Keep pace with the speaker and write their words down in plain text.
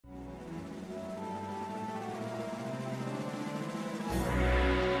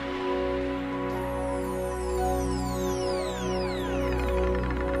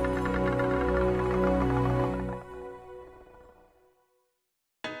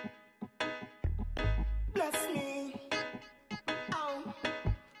Bless me. Oh.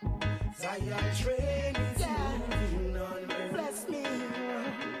 Zion train is moving on. Bless me.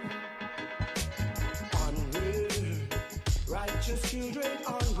 Onward, righteous children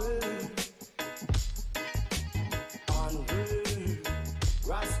onward. Onward,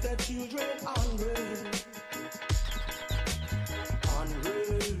 Rasta children onward.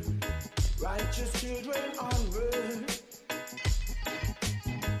 Onward, righteous children onward.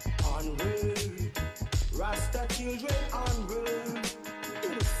 Onward, Rasta children onward.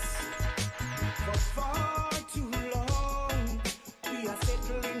 For far too long, we are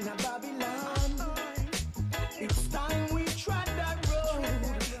settling in Babylon. It's time we trod that road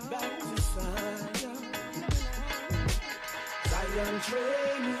back to Zion. Zion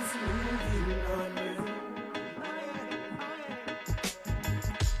train is moving on.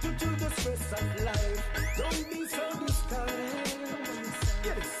 To the stress of life, don't be so discouraged.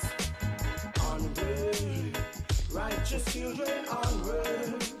 Yes. Onward, righteous children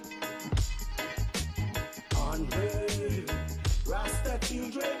onward. Onward, Rasta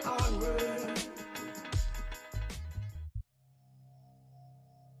children onward.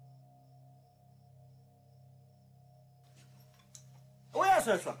 Where you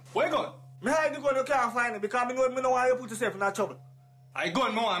sir? Where you going? Me hide the gun, you can't find it because I know me no want you put yourself in that trouble. I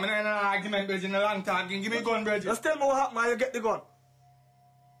gun more, I'm in an argument, bridge in a long talking. Give me a gun, bridge. Just tell me what happened when you get the gun.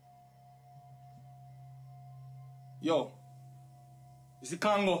 Yo, you see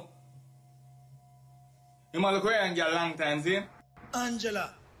Congo? You might look around a long time, see?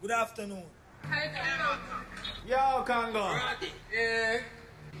 Angela, good afternoon. Hi, Congo. Yo, Congo. Yeah.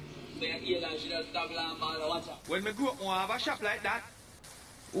 When me grow up, I have a shop like that.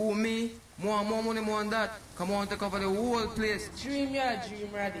 Who, me? More money, more than that. Come on, take over the whole place. Dream, yeah,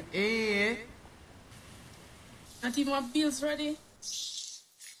 dream ready. Eh? Not even my bills ready.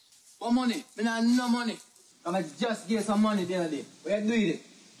 What money? Me not no money. I just get some money the other day. Where you do it?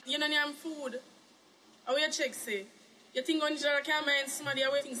 You know, I'm food. How you check, say? You think on each other can't mind somebody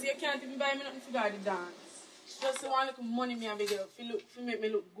waiting, so you can't even buy me nothing for God to dance. Just want little money me and beg you to make me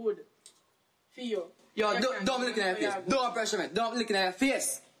look good. For you. Yo, don't look at your face. Don't pressure me. Don't look at your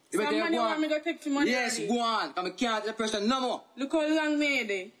face. You some money want me to take for money. Yes, already. go on. Because I can't take the pressure no more. Look how long me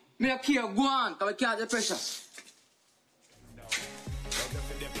there. Me don't care. Go on. Because I can't take the pressure.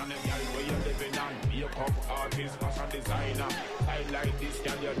 Artist, fashion designer. I like this,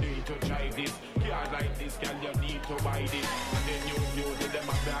 girl, you need to try this. Yeah, like this, girl, you need to buy this. And then news to them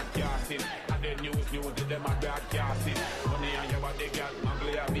a broadcast it. And then news to them a broadcast it. Money on your body, girl,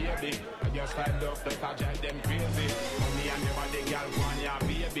 ugly a baby. And your style up the touch drive them crazy. Money on your body, girl, want your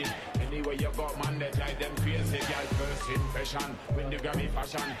baby. Anyway you go, man, they drive them crazy. Girl, first impression, when the Grammy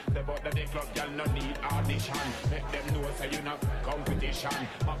fashion. The butt of the club, girl, no need audition. Make them know, say you not competition.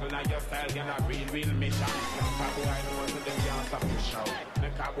 Muggle on your style, girl, a real mission. Make a boy know so them can't stop to shout.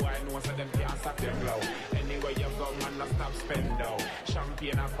 Make a boy know so them can't stop their blow. Anyway you go, man, no stop spend out.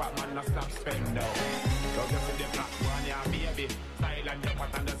 Champagne and fat, man, no stop spend out. Go get to the black one, yeah, baby. Style and your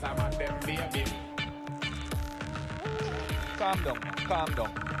pot and the same and them, baby. Calm down, calm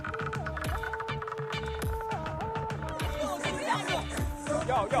down.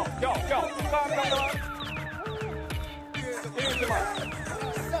 Yo, calm down. Easy, man.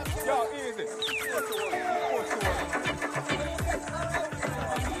 Yo, easy.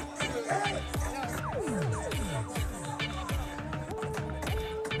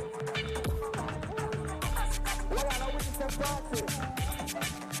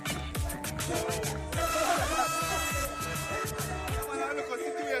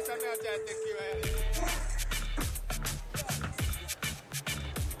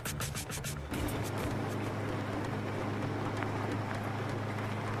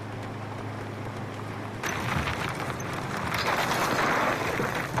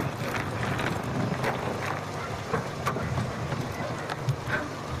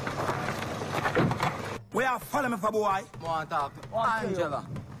 Where you follow me for boy? I want to talk to Angela.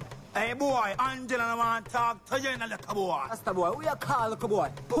 Hey boy, Angela I want to talk to you in a little boy. That's the boy. Who you call little boy?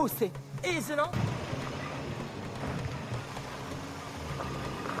 Pussy. Easy, no?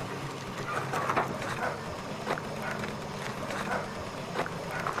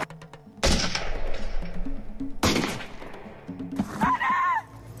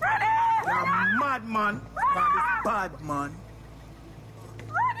 You're a madman. You're this bad man.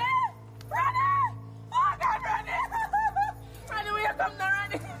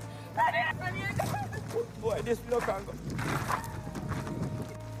 Boy, this look and go.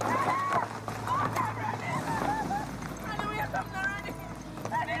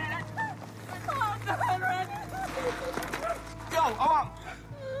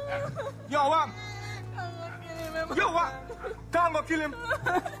 Yo, Awam. Yo, what? Can't go kill him.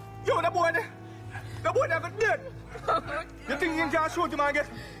 Yo, the boy there. The boy there got dead. You think you can shoot him again?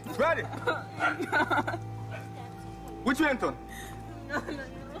 Ready? Which way, Anton?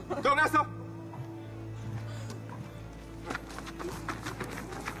 Down there, sir.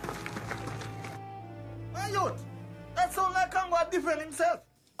 My youth, that sound like Congo different himself.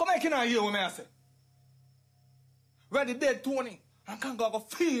 Come here, can I hear what I say? Ready, dead, Tony. And Congo go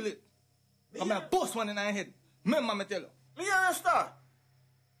feel it. I'm going to bust one in my head. Remember me tell you. Me hear a star.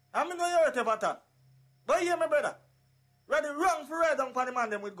 I mean, no hear it, Everton. But you hear me, brother? Ready, wrong for right down for the man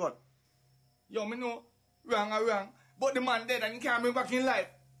them with gun. Yo, me know, wrong or wrong. But the man dead and he can't bring back in life.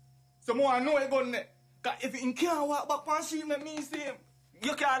 So more I know he gun there. Because if he can't walk back on shield, let me see him.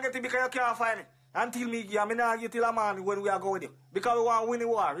 You can't get it because you can't find it. Until me give, I mean, I get till a man when we are going with him. Because we want to win the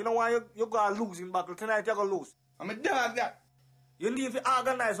war. You know why you going to lose in battle. Tonight you're going to lose. I'm a dog that. You need to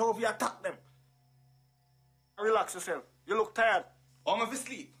organize how you attack them. Relax yourself. You look tired. I'm going to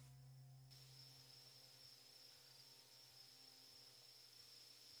sleep.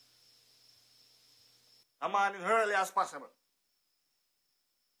 I'm on as early as possible.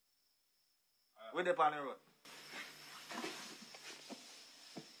 We're up on the road.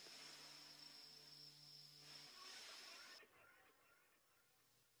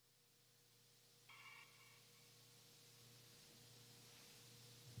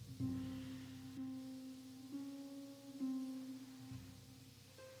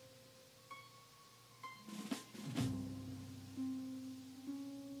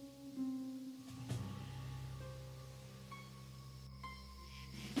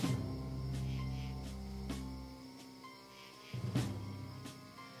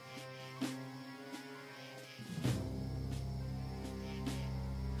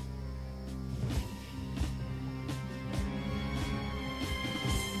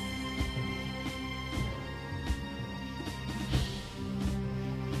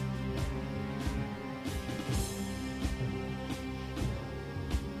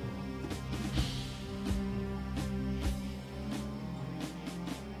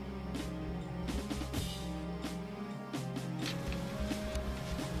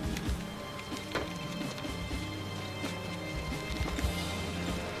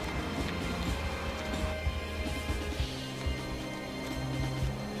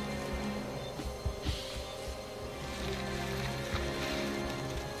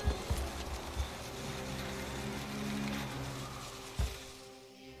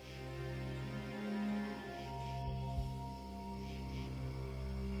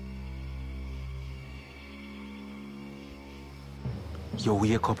 You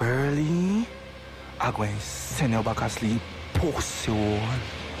wake up early, I'm going to send you back asleep, post you all.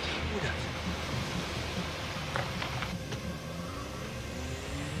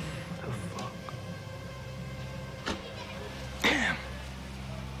 The fuck? Damn.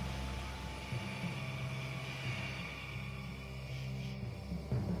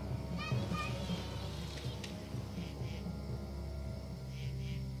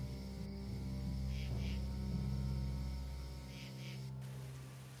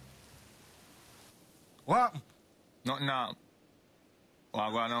 What? Nothing happen.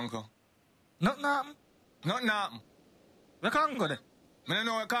 What go on, uncle? Nothing happen. Nothing happen. We can't go there. I don't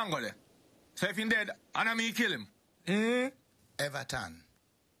know where can go there. So if he's dead, and me kill him. Everton,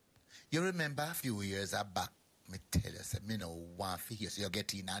 you remember a few years back, me tell you, say, me no want to hear, so you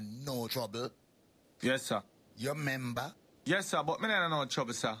get in and no trouble. Yes, sir. You remember? Yes, sir, but me not no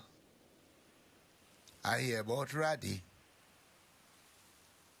trouble, sir. I hear about Raddy.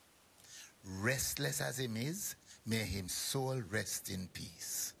 Restless as him is, may him soul rest in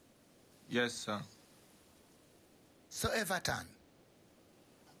peace. Yes, sir. So, Everton,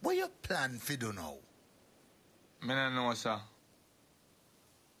 what you plan for do now? Me not know, sir.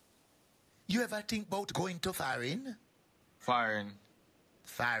 You ever think about going to foreign? Firing.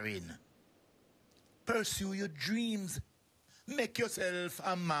 Foreign. Pursue your dreams. Make yourself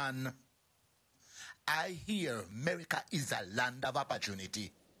a man. I hear America is a land of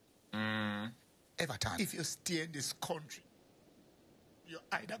opportunity. Everton, if you stay in this country, you're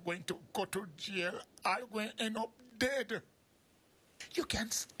either going to go to jail or you're going to end up dead. You can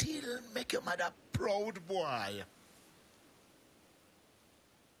still make your mother proud, boy.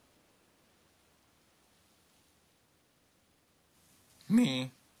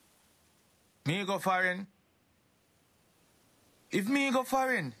 Me go foreign. If me go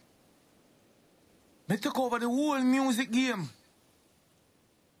foreign, me took over the whole music game.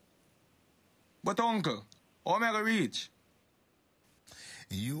 But uncle, how am I gonna reach?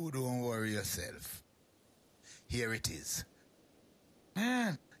 You don't worry yourself. Here it is.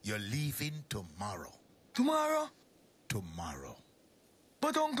 Man, You're leaving tomorrow. tomorrow? tomorrow.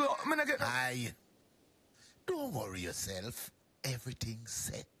 But uncle, I'm not get... Aye. Don't worry yourself. Everything's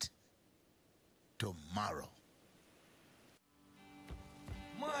set. Tomorrow.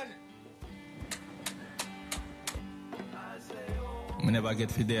 Man. I never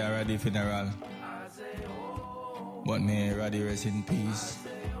get for there already funeral. But me ready rest in peace.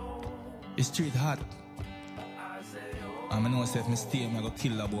 The street hot. And I know if I stay, I'm going to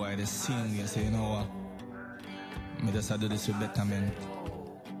kill a boy the same way. So you know what? I just do this with better men.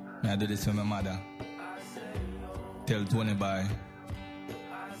 I do this with my mother. Tell Tony boy.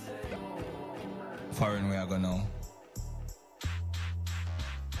 Foreign where I go now.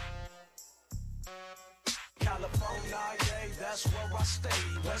 California, yeah, that's where I stay.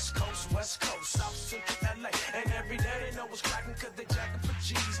 West Coast, South Central LA. And every day they know what's cracking cause they jacking for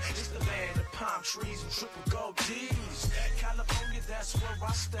G's. It's the land of palm trees and triple gold D's. California, that's where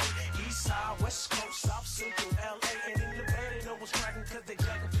I stay. East side, West Coast, South Central LA. And in the bay they know what's cracking cause they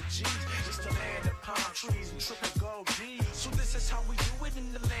jacking for G's. It's the land of palm trees and triple gold D's. So this is how we do it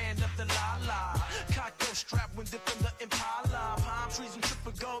in the land of the la-la. Cock your strap when dipping the Impala. Palm trees and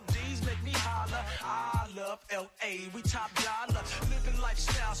triple gold D's make me holler. I love L.A., we top dollar. Living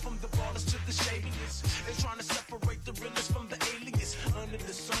lifestyles from the ballers to the shadiest. And trying to separate the realest from the aliens. Under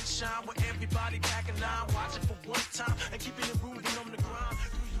the sunshine where everybody packing nine. Watching for one time and keeping it rooted on the ground.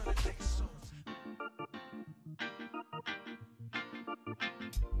 300 pesos.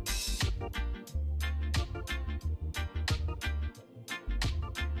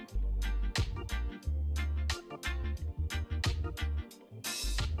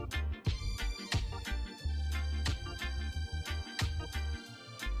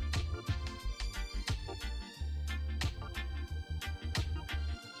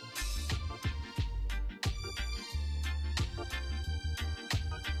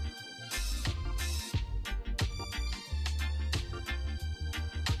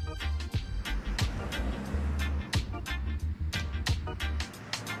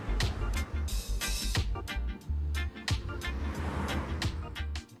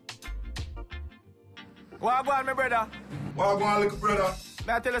 What go on, my brother? What go on, little brother?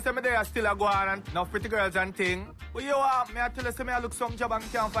 Me I tell you, say me there still a go on and enough pretty girls and thing. But you me I tell you, say me I look some job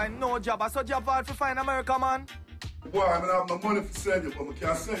and can't find no job. I saw job hard to find America, man. Boy, I don't have no money for send you, but I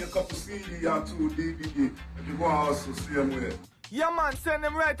can send you a couple CD and 2 DVD if you go and hustle same way. Yeah, man, send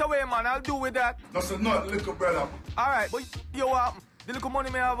them right away, man. I'll do with that. That's a nut, little brother. Alright, but you the little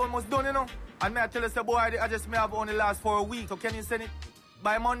money me have almost done, you know. And me I tell you, say boy, I just me have only last for a week. So can you send it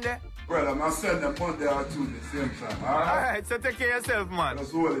by Monday? Brother, I'll send them Monday or Tuesday, same time, alright? Alright, so take care of yourself, man.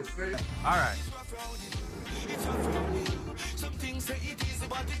 That's all it say. Alright. It's rough round here. Some things say it easy,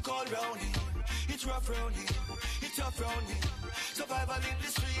 but it cold round here. It's rough round here. It's tough round here. Survival in the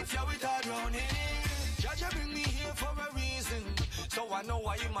streets, yeah, we hard round here. Judge bring me here for a reason, so I know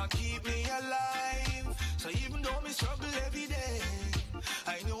why you might keep me alive. So even though me struggle every day,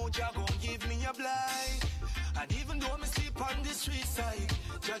 I know Jah gon' give me a blind. And even though me sleep on the street side,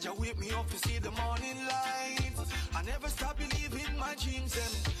 Jah wake me up to see the morning light. I never stop believing my dreams,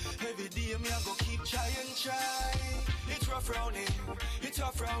 and every day me I go keep try and try. It's rough round here, it's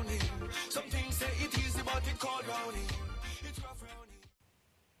tough round here. Some things say it easy, but it cold round here. It's rough round here.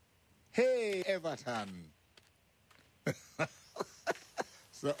 Hey, Everton.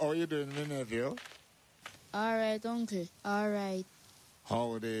 So, how you doing, my nephew? All right, uncle. All right.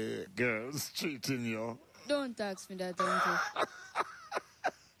 How the girls treating you? Don't ask me that, uncle.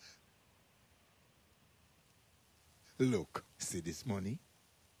 Look, see this money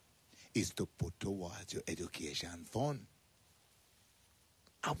is to put towards your education fund.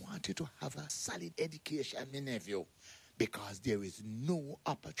 I want you to have a solid education, my nephew, because there is no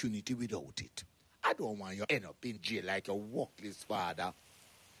opportunity without it. I don't want you to end up in jail like a workless father.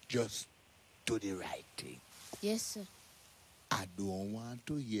 Just do the right thing. Yes, sir. I don't want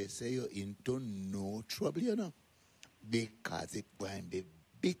to hear say you're into no trouble, you know, because it going to be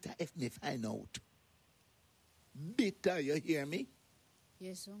bitter if me find out. Bitter, you hear me?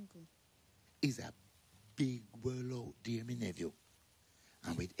 Yes, uncle. It's a big world out there, my nephew.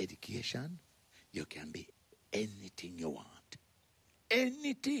 And with education, you can be anything you want.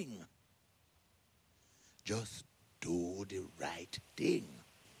 Anything. Just do the right thing.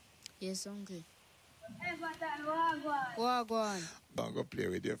 Yes, uncle. Wagwan. Go play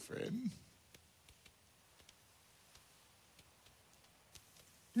with your friend.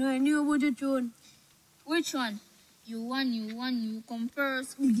 No, I knew about the tune. Which one? You come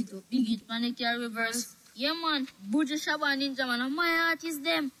first. Big it, man, they can reverse. Yeah, man. Buju Shaba Ninja, man. My artist,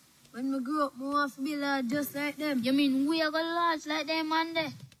 them. When we grow up, we want to be large just like them. You mean we are going to large like them, man, there?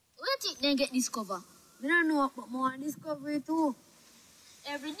 Where think they get this cover? I don't know, but I want discovery too.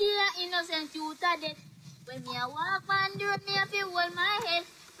 Every day an innocent youth are dead. When me a walk on the road, me a feel hold my head.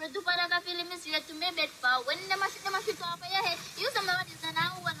 Pray to Father God feel me straight to me bed. For when them a shoot off of your head. You some of this and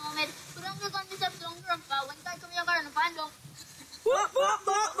I want no med. Put on the gun, this up don't run for. When God come your car and find out.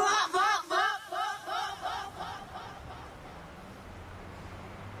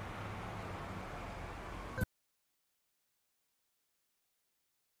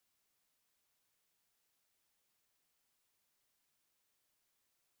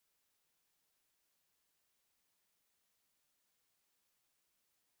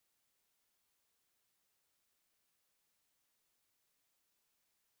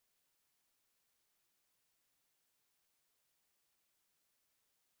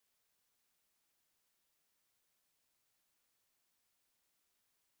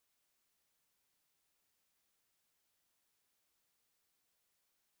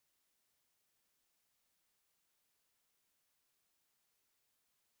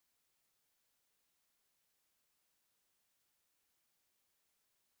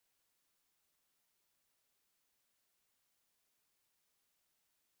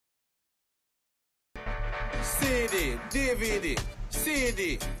 CD, DVD,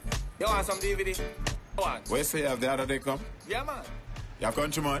 CD. You want some DVD? What? Where say you have the other day come? Yeah, man. You have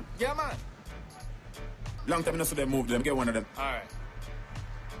countryman? Yeah, man. Long time I see them move them. Get one of them. All right.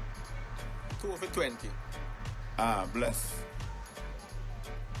 2 for 20. Ah, bless.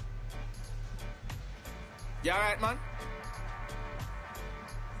 You all right, man?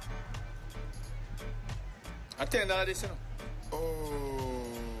 $10 this, you know. Oh.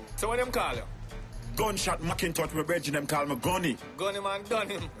 So what them call you? Gunshot McIntosh, my brethren, them call me Gunny. Gunny, man, done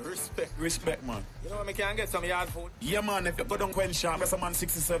him. Respect. Respect, man. You know what, I can get some yard food? Yeah, man, if you go down Quenshaw, there's a man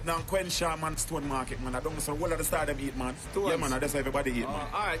 67 down Quenshaw, man, Stone Market, man. I don't know, so what of the start them eat, man. Stones. Yeah, man, that's how everybody eat, man.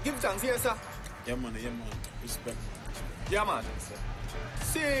 All right, give thanks, yes, sir. Yeah, man, respect, man. Yeah, man.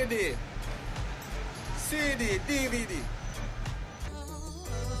 CD, DVD.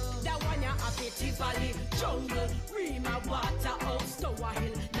 That one ya happy valley, jungle, Rima, Waterhouse, Tower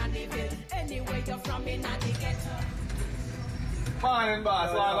Hill, Nannyville, anywhere you're from in the ghetto. Morning,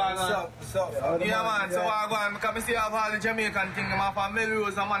 boss. What's up? Yeah, man. So what going? Because I see all the Jamaican thing. My family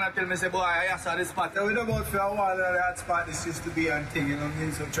was a man tell me, say, boy, I saw this spot. Yeah, we don't go for a while that hot spot this used to be and thing, you know what I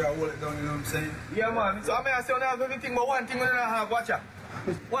mean? So try to hold it down, you know what I'm saying? Yeah, man. So I mean, I say, we don't have everything, but one thing we don't have, watch out.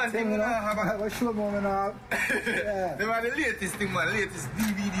 One thing we don't have. What show me we don't have? Yeah. They were the latest thing, man. Latest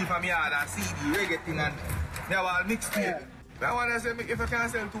DVD from yard and CD, reggae thing, and they were all mixed together. I want to say, if I can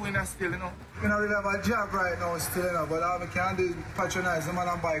sell 2 in a still, you know. You know, we have a job right now still, you know, but all we can do is patronize the man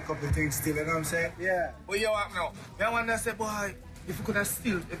and buy a couple of things still, you know what I'm saying? Yeah. But you what now? I want to say, boy, if we could have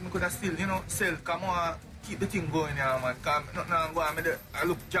still, you know, sell, come on, keep the thing going, you know, man. Because nothing go on, I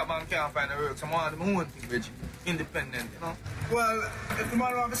look job and can't find the work, so I want my own thing, Reggie. Independent, you know. Well, if the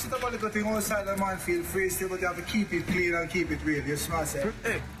man wants to sit up a little thing outside, the man feel free still, but you have to keep it clean and keep it real, you smart, say?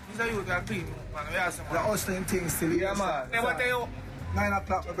 Hey, this is you that clean, man. We have some, the hustling things still. Yeah, man. Hey, what tell you? 9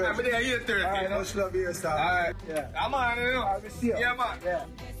 o'clock, my brother. I'm there 8:30. All right, much love here, sir. All right. Yeah. I'm on, you know. I'll see you. Yeah, man. Yeah.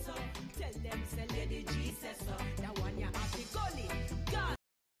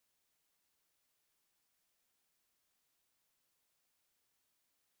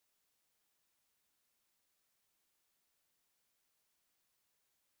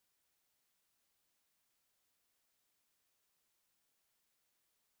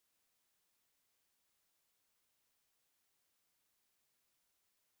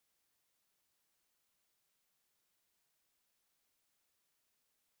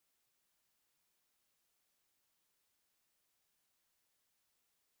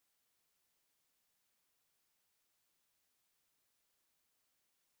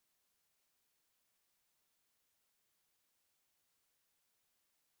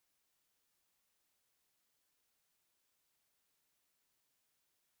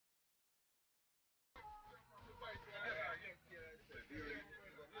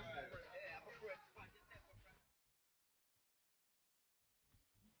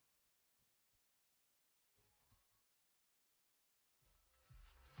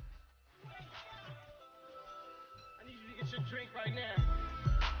 Get your drink right now.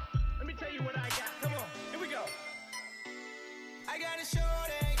 Let me tell you what I got. Come on, here we go. I got a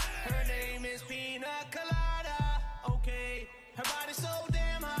shorty. Her name is Pina Colada. Okay, her body's so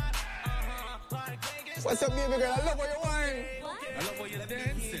damn hot. What's up, baby girl? I love how you whine. What? I love how you're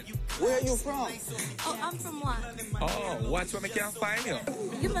dancing. Where are you from? Oh, I'm from what? Oh, watch where I can't find you.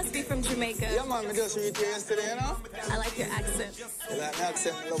 You must be from Jamaica. Yeah, man, I just read you yesterday, you know? I like your accent. You like my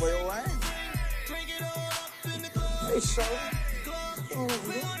accent? I love how you whine. Hey, Shelli.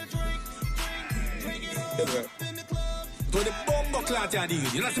 girl. To the bumbo clat you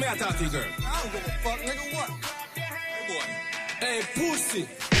deal. You know what me I talk to you, girl? I don't give a fuck, nigga. What? Hey, boy. Hey, pussy.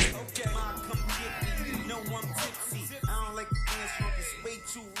 Okay, come get me. You know I'm tipsy. I don't like the dance from it's way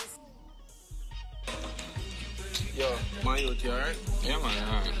too risky. Yo, my youth, you alright? Yeah, man,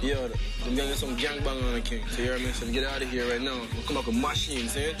 alright. Yo, them gonna get some gangbang on the king. So you hear me? So get out of here right now. We'll come back with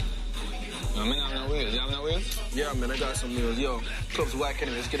machines, see? No, man, I'm not wheels. You have no wheels? Yeah, man, I got some wheels. Yo, club's whack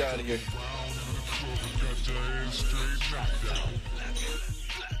anyway. Let's get out of here.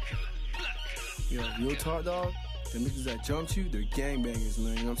 Yo, real talk, dog. The niggas that jumped you, they're gangbangers,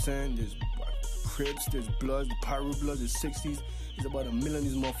 man. You know what I'm saying? There's Crips, there's Bloods, the Pyro Bloods, there's 60s. There's about 1 million of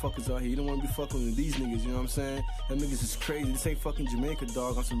these motherfuckers out here. You don't want to be fucking with these niggas, you know what I'm saying? Them niggas is crazy. This ain't fucking Jamaica,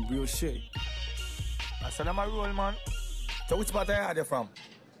 dog, on some real shit. I said I'm a roll, man. So which part are you from?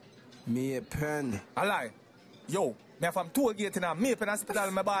 Me at Penn. I lie. Yo, me from Tollgate in a Maple Hospital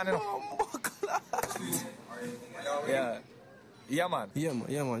in my barn, you know. Yeah. Yeah, man. Yeah, man.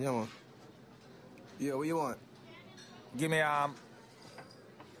 Yeah, man. Yeah, man. Yeah, what you want? Give me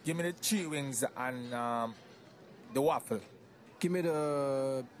the 3 wings and the waffle. Give me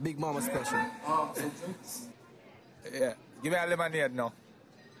the Big Mama special. Yeah. Give me a lemonade now.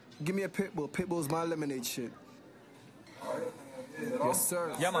 Give me a Pitbull. Pitbull's my lemonade shit. Yes,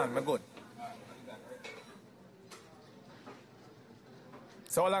 sir. Yeah, man. Me good.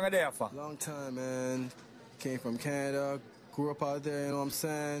 So how long are you there for? Long time, man. Came from Canada. Grew up out there, you know what I'm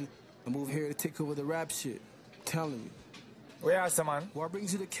saying? I moved here to take over the rap shit. I'm telling you. Where are you, man? What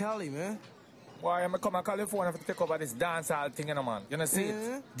brings you to Cali, man? Why am I coming to California to take over this dancehall thing, you know, man? You know, see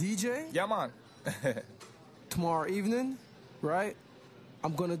it? DJ? Yeah, man. Tomorrow evening, right?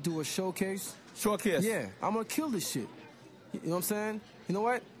 I'm gonna do a showcase. Showcase? Yeah, I'm gonna kill this shit. You know what I'm saying? You know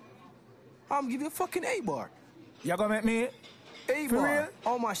what? I'm gonna give you a fucking A-bar. You gonna make me? A-bar. For real?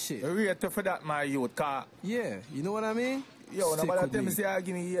 All my shit. Real tough for that, my youth, car. Yeah, you know what I mean? Yo, nobody tell me say I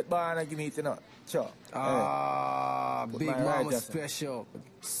give me 8 bar and I give me 8, you know. Sure. Big Mama special.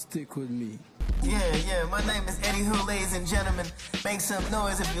 Stick with me. Yeah, my name is Eddie Who, ladies and gentlemen. Make some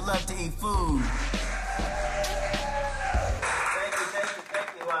noise if you love to eat food.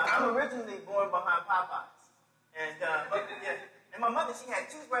 Thank you. I'm originally born behind Popeyes. And my mother, she had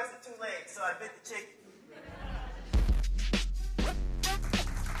 2 breasts and 2 legs, so I bit the chicken.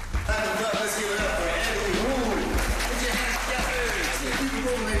 Let's give it up for Eddie Who. Put your hands together.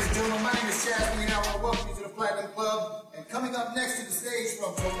 Ladies and gentlemen, my name is Jasmine, and I want to welcome you to the Platinum Club. And coming up next to the stage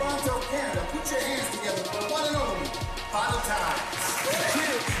from Toronto, Canada, put your hands together for the one and only Father Times.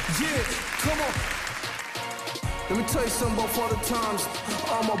 Yeah, come on. Let me tell you something about Father Times.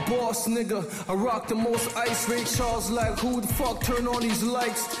 I'm a boss, nigga. I rock the most ice. Ray Charles like, who the fuck turn on these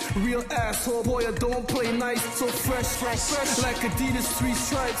lights? Real asshole, boy, I don't play nice. So fresh like Adidas 3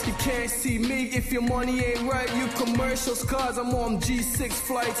 stripes. You can't see me if your money ain't right. You commercials, cause I'm on G6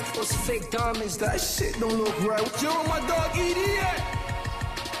 flights. Those fake diamonds, that shit don't look right. Yo, my dog EDA.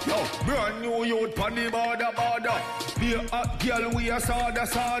 Yo, brand new youth pon the border. Be a hot girl, we a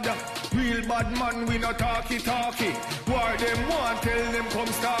sada. Real bad man, we no talky. Why them want, tell them come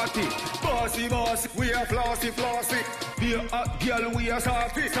start it. Bossy, we a flossy. Be a hot girl, we a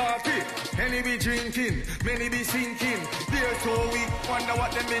softy. Any be drinking, many be sinking. They're so weak, wonder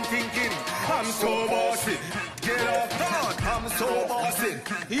what them been thinking. I'm so bossy, get off guard. I'm so bossy,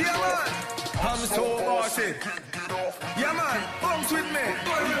 yeah man. I'm so bossy, yeah man. Bounce with me.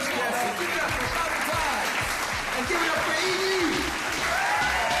 And give it up for ED.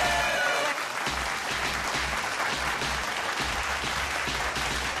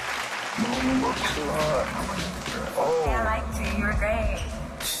 Oh. I liked you. You were great.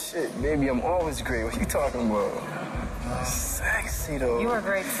 Shit, baby, I'm always great. What you talking about? Sexy, though. You were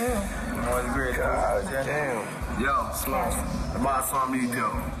great, too. Always great. God damn. Yo, Slow. the boss on me, yo.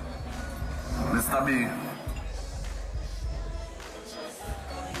 Mr. B.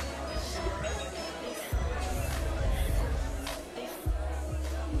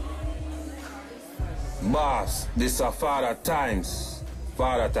 Boss, this is Father Times.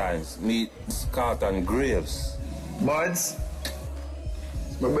 Meet Scott and Graves. Buds,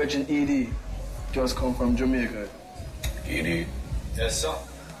 my brother ED just come from Jamaica. ED? Yes, sir.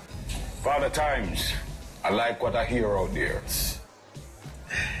 Father Times, I like what I hear out there.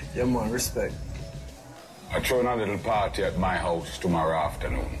 Yeah, man, respect. I'm throwing a little party at my house tomorrow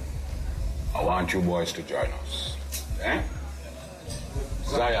afternoon. I want you boys to join us. Eh?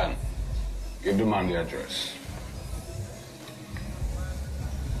 Zion, give the man the address.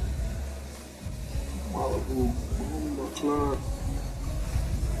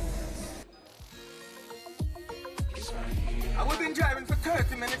 We've been driving for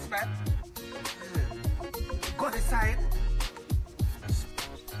 30 minutes, man. side.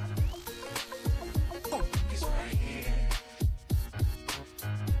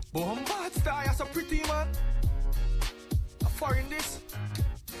 Bombard star, you're so pretty, man. A foreign this.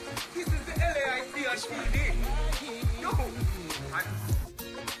 This is the LAIC on TV. Yo.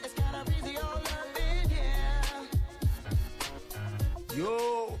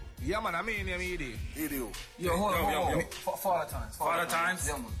 Yo. Yeah, man, I mean, Edie. Edie. Yo, hold on. Father Times. Father Times?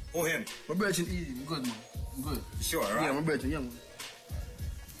 Yeah, man. Who him? My brother Edie. I'm good, man. I'm good. You sure, right? Yeah, my brother, yeah, man.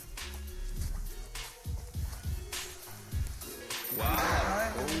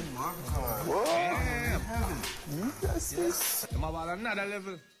 Wow. Oh my God. Whoa. Damn. Yes. I'm about another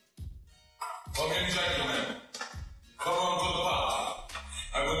level. Okay, gentlemen. Come on to the party.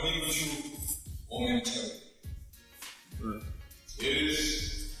 I will be with you momentarily. It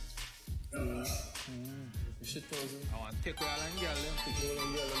is. I want to take all and girl them. Take all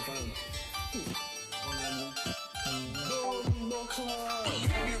and girl them.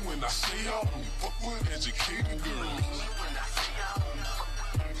 When I say y'all, fuck with educated girls.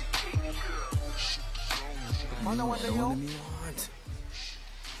 I know what they want.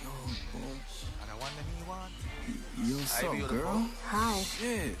 Yo, what's up, girl? Hi.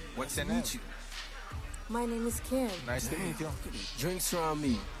 Yeah. What's your name? My name is Kim. Nice to meet you. Drinks around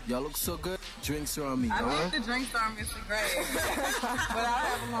me. Y'all look so good. Drinks around me, I alright? think the drinks are Mr. Gray. But I'll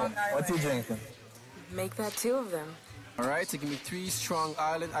have a long night. What you drinking? Make that 2 of them. Alright, so give me 3 strong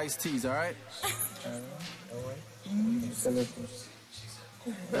island iced teas, alright?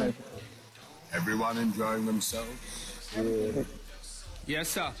 Everyone enjoying themselves? Yes,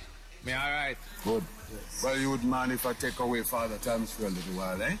 sir. Me alright. Good. Well, you would mind if I take away Father Times for a little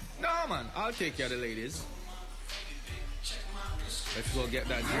while, eh? No, man. I'll take care of the ladies. Let's go get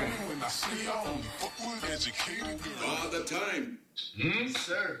that drink. When I say y'all, fuck with educated girls. Father Time.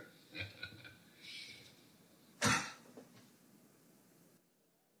 Sir.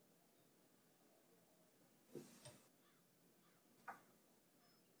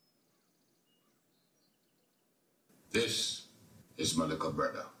 This is my little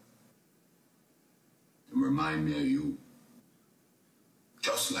brother. Him remind me of you.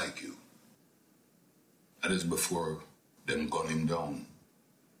 Just like you. That is before them gun him down.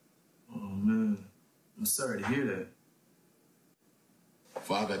 Oh, man. I'm sorry to hear that.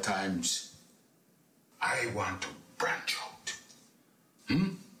 Father Times, I want to branch out.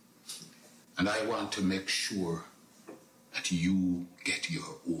 And I want to make sure that you get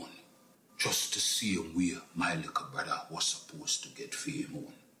your own. Just the same way my little brother was supposed to get fame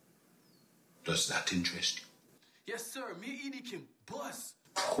on. Does that interest you? Yes, sir. Me and Edie can bust.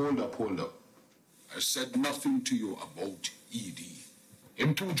 Hold up. I said nothing to you about Edie.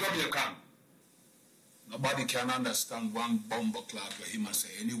 Him too Jamaican. Nobody can understand one bomber clock or him say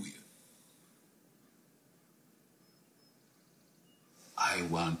anywhere. I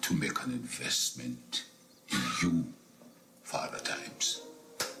want to make an investment in you, Father Times.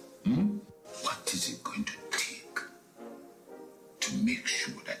 What is it going to take to make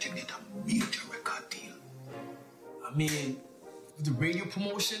sure that you get a major record deal? I mean, with the radio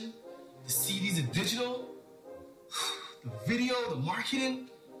promotion, the CDs, the digital, the video, the marketing,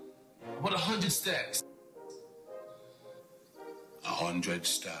 about 100 stacks. 100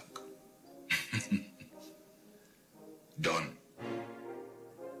 stack. Done.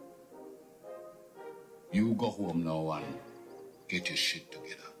 You go home now and get your shit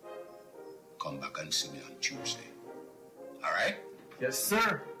together. Come back and see me on Tuesday. All right? Yes,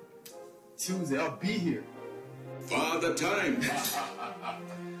 sir. Tuesday, I'll be here. Father Time.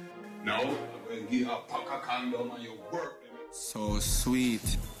 Now, I'm going to give you a pack of condom and your work. So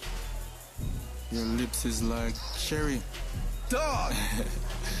sweet. Your lips is like cherry. Dog!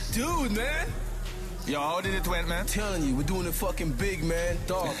 Dude, man! Yo, how did it went, man? I'm telling you, we're doing it fucking big, man.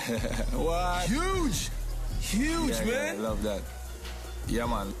 Dog. What? Huge! Huge, Yeah, man! I love that. Yeah,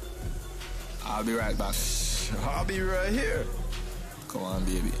 man. I'll be right back. I'll be right here. Come on,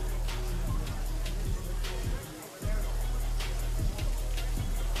 baby.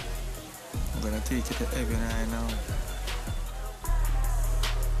 I'm gonna take you to heaven right now.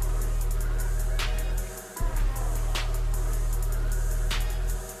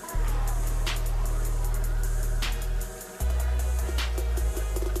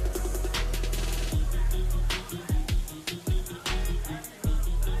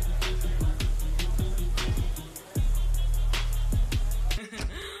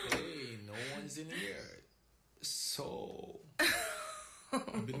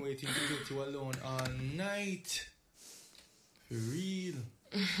 I've been waiting to get you alone all night. For real.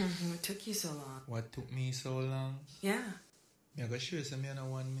 What took you so long? What took me so long? Yeah. I gotta show you some in a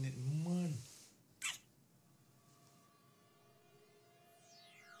 1 minute man.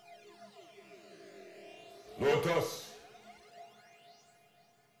 Lotus.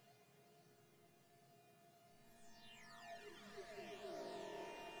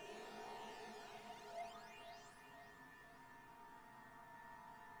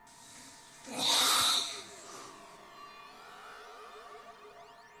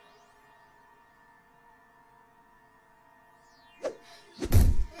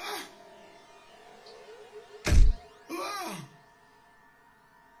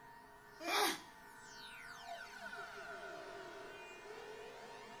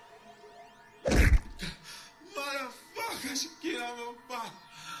 Motherfucker, she get on my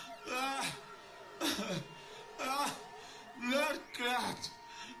back. Blood clot.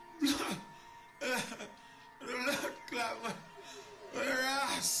 Blood clot. My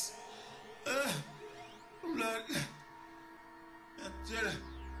ass. Blood. I tell you.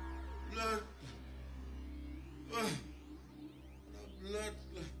 Blood. Blood.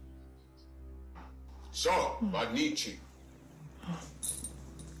 So, Banichi,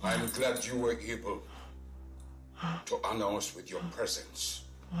 I'm glad you were able to honor us with your presence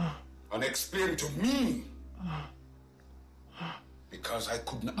and explain to me, because I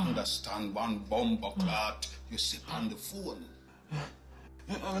couldn't understand one bomber clot you sip on the phone.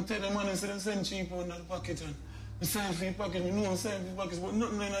 I'm tell the man I said send cheap out in the pocket and I sign for your pocket, you know I sign for your pocket, but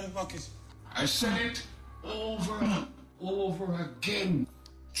nothing in the pocket. I said it over and over again,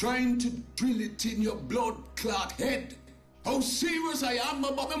 trying to drill it in your blood clot head. How serious I am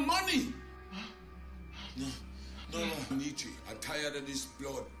about the money. No, Nietzsche, I'm tired of this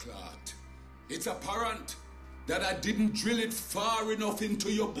blood clot. It's apparent that I didn't drill it far enough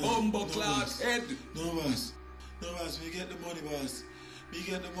into your bumbo clot head. No, boss. No, boss. We get the money, boss. We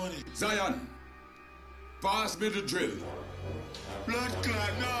get the money. Zion, pass me the drill. Blood clot.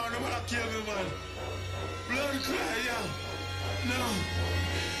 No, nobody kill me, man. Blood clot, yeah. No.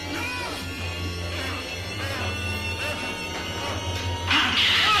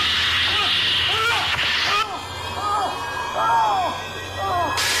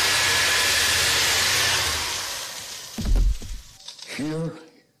 Here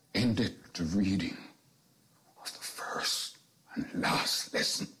ended the reading of the first and last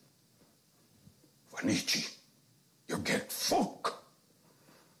lesson. Vanichi, you get fuck.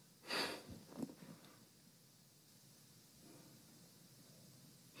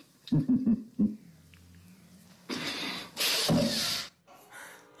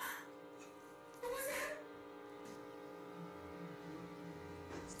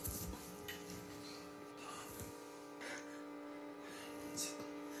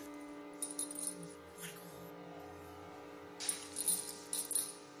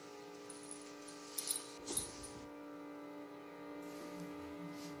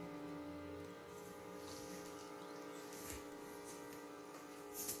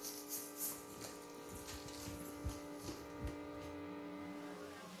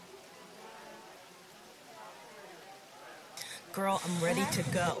 Girl, I'm ready to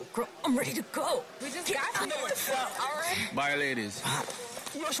go. Girl, I'm ready to go. We just got to know what's up, all right? Bye, ladies.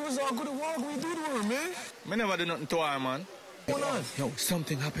 Yo, she was all good at work. We do to her, man. Me never do nothing to her, man. Hold on. Yo,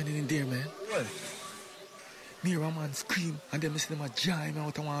 something happening in there, man. What? Me hear a man scream, and then me see them a jam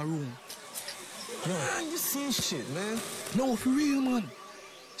out of one room. Yo, man, you see shit, man. No, for real, man.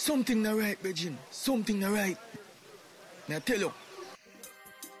 Something not right, Beijing. Something not right. Now, tell you.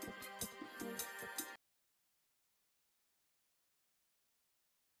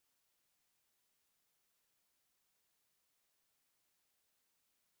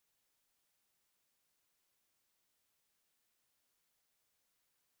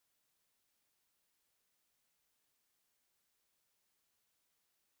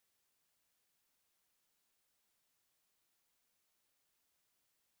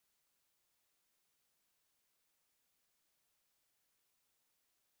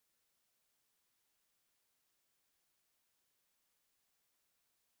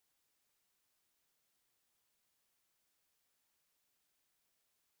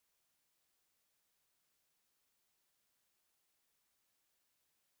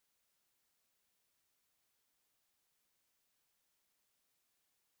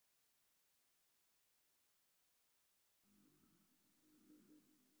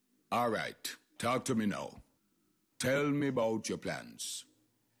 All right, talk to me now. Tell me about your plans.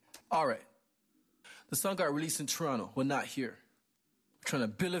 All right. The song got released in Toronto. We're not here. We're trying to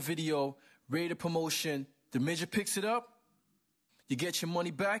build a video, radio promotion. The major picks it up. You get your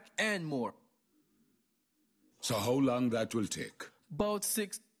money back and more. So how long that will take? About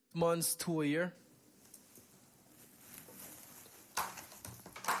 6 months to a year.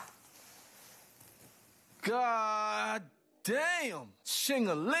 God damn.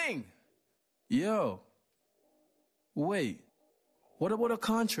 Shing-a-ling. Yo, Wait, what about a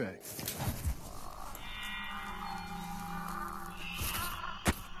contract?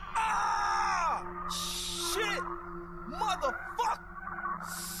 Ah! Shit! Motherfucker!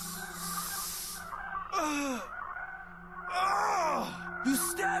 You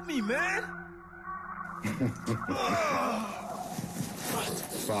stabbed me, man!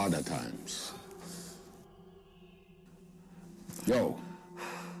 Father times. Yo,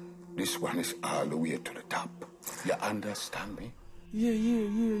 this one is all the way to the top. You understand me?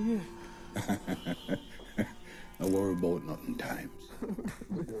 Yeah. Don't worry about nothing times.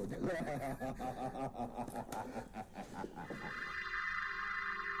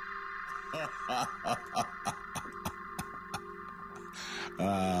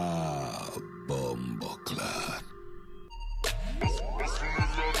 Bumbleclad.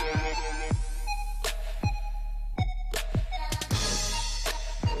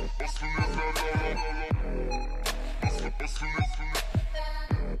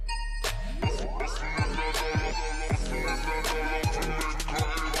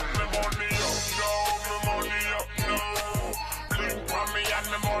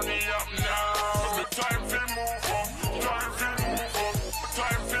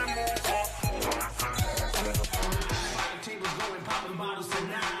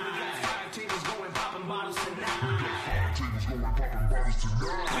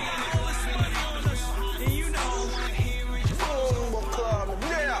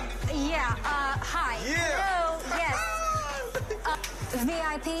 Hi. Yeah. Hello. Yes.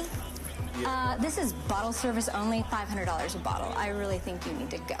 VIP. This is bottle service only, $500 a bottle. I really think you need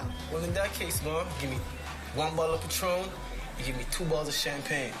to go. Well, in that case, Mom, give me 1 bottle of Patron, you give me 2 bottles of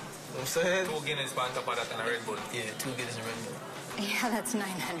champagne. You know what I'm saying? 2 Guinness, on top of that, and a Red Bull. Yeah, 2 Guinness and Red Bull. Yeah, that's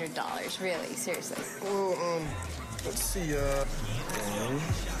 $900, really, seriously. Well, let's see, 1,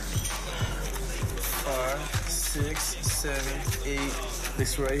 5, 6, 7, 8.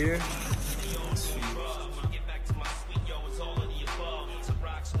 This right here.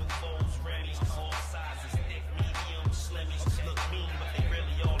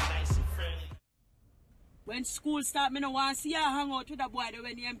 When school start, me no want to see you hang out with a boy that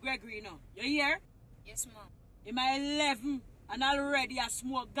when named Gregory, you know. You hear? Yes, Mom. In my 11 and already I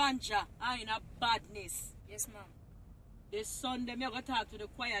smoke ganja and in a badness. Yes, Mom. This Sunday, me go talk to the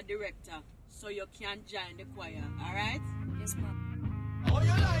choir director so you can join the choir, all right? Yes, Mom. Oh, you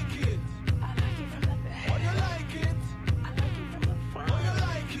like it? I like it from the back. Oh, you like it? I like it from the front. Oh, you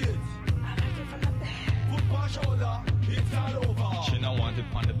like it? I like it from the back. Put my shoulder, it's all over. She don't want it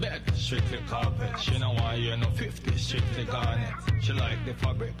on the bed, strictly carpet. She don't want you no 50, strictly garnet. She like the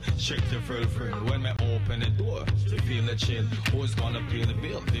fabric, strictly frill. When me open the door, she feel the chill. Who's gonna pay the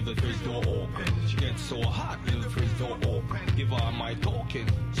bill? Leave the fridge door open. She gets so hot, leave the fridge door open. Give her my token,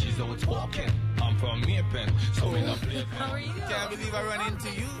 she's outspoken. I'm from Maypen, so me not play. How are you? Can't believe I run into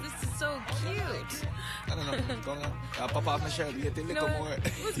you. This is so cute. I don't know what's going on. I'll pop off my shirt. You get a little more.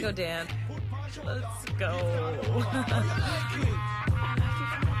 Let's go, Dan. Let's go.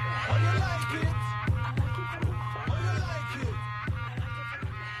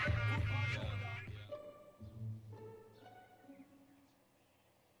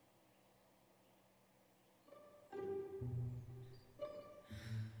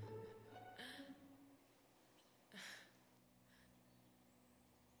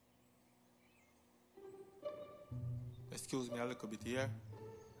 Excuse me a little bit here.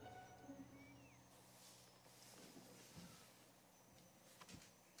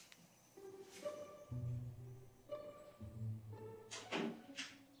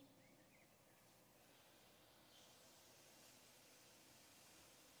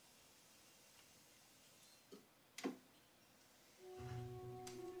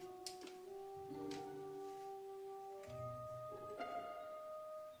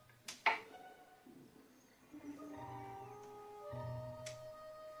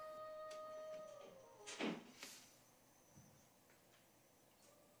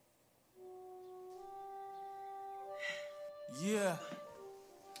 Yeah.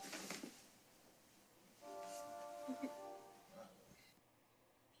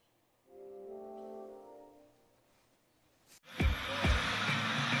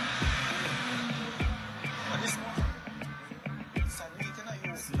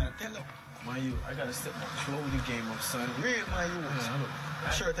 Man, you, I gotta step my clothing game up, son. Real, man, you. Yeah,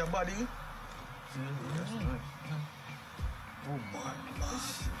 shirt and body. Oh my God.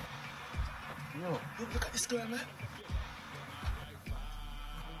 Yo, look at this girl, man.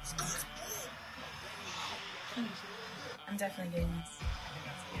 I'm definitely getting this.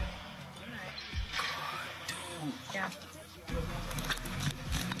 Yeah.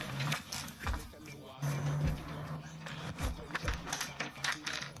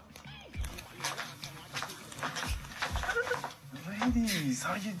 Ladies,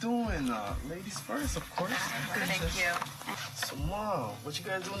 how you doing? Ladies first, of course. Thank you. So, Mom, what you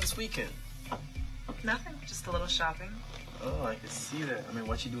guys doing this weekend? Nothing, just a little shopping. Oh, I can see that. I mean,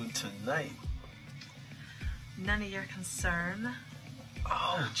 what you doing tonight? None of your concern.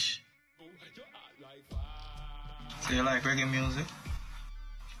 Ouch. So you like reggae music?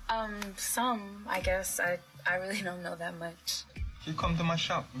 Some, I guess. I really don't know that much. You come to my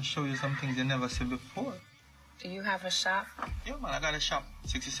shop and show you some things you never seen before. Do you have a shop? Yeah, man, I got a shop.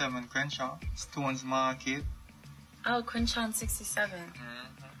 67 Crenshaw, Stones Market. Oh, Crenshaw and 67.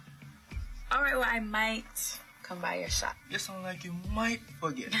 All right, well, I might come by your shop. You sound like you might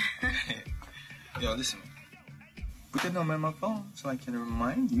forget. Yo, listen. Put your number in my phone so I can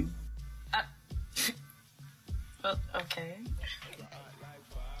remind you. Well, okay.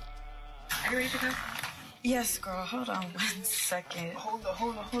 Are you ready to go? Yes, girl. Hold on 1 second. Hold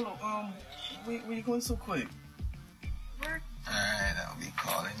on. Where you going so quick? Work. Alright, I'll be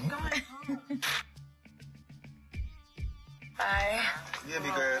calling you. Go ahead. Bye. Yeah,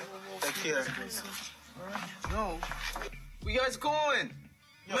 big girl. Take care. No. Where you guys going?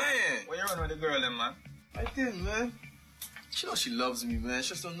 Yo, man. Where you running with the girl then, man? I did, man. She knows she loves me, man. She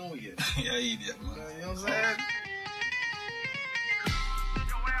just don't know it yet. Yeah, idiot, man. You know what I'm saying?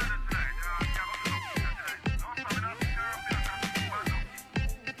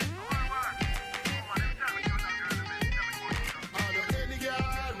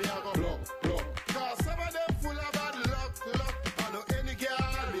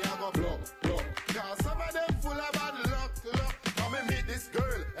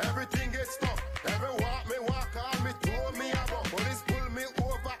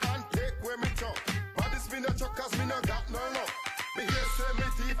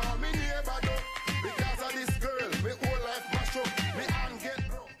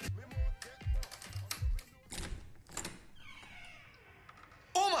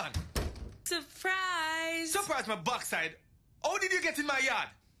 Surprise my backside. How did you get in my yard?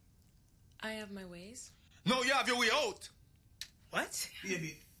 I have my ways. No, you have your way out. What?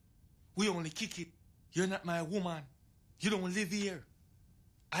 Baby, we only kick it. You're not my woman. You don't live here.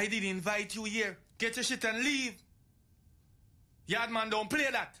 I didn't invite you here. Get your shit and leave. Yardman, don't play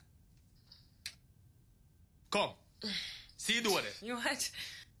that. Come. See you do it. You know what?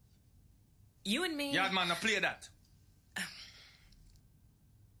 You and me... Yardman, now play that.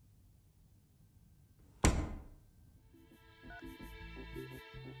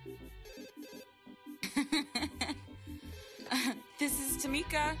 This is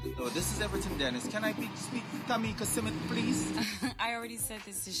Tamika. Oh, this is Everton, Dennis. Can I speak Tamika Simmons, please? I already said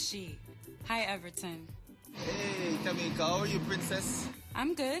this is she. Hi, Everton. Hey, Tamika. How are you, princess?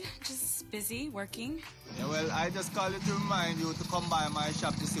 I'm good. Just busy, working. Yeah, well, I just called you to remind you to come by my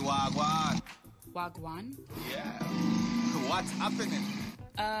shop to see Wagwan. Wagwan? Yeah. What's happening?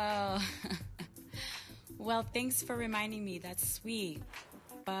 Oh. Well, thanks for reminding me. That's sweet.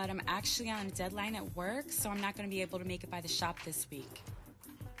 But I'm actually on a deadline at work, so I'm not going to be able to make it by the shop this week.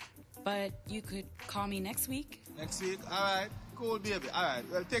 But you could call me next week. Next week? All right. Cool, baby. All right.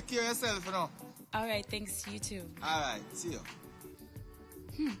 Well, take care of yourself, you know. All right. Thanks. You too. All right. See you.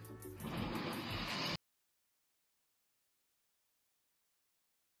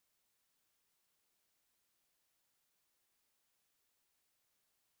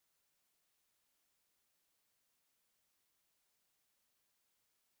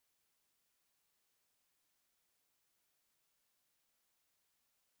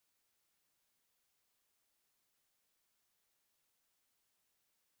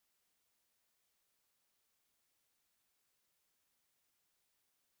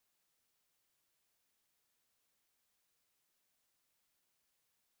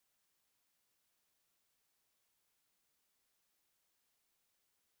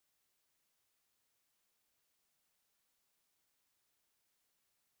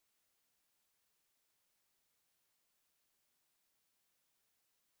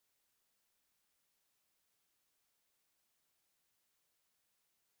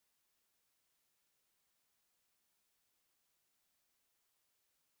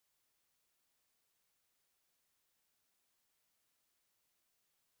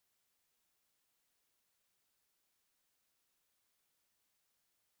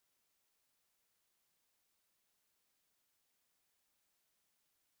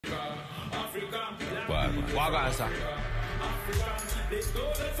 Wagwan, sir.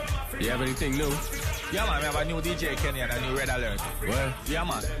 You have anything new? Yeah, man, we have a new DJ Kenny and a new Red Alert. What? Yeah,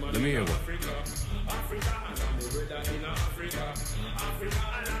 man. Let me hear one.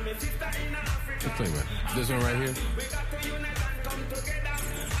 What thing, man? This one right here?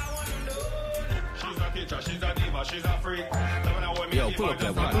 teacher, she's a diva, she's a freak. Loving her when me Yo, give pull her up that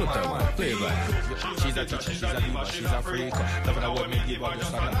just one, a pull up that knock one. her off Play it feet. back. She's a teacher, she's a diva, she's a freak. Loving her when me give her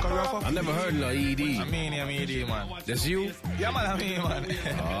just a knock her off. I never heard no ED. I mean, ED, man. That's you? Yeah, man, I mean,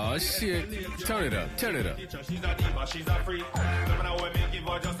 man. Oh, shit. Turn it up, turn it up. She's a diva, she's a freak. Loving her when me give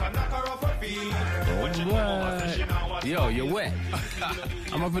her just a knock her off her feet. When she come over, say she now wants Yo, you're wet.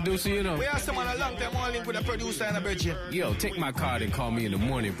 I'm a producer, you know. we have someone a long time only with a producer and a bridge. Yo, take my card and call me in the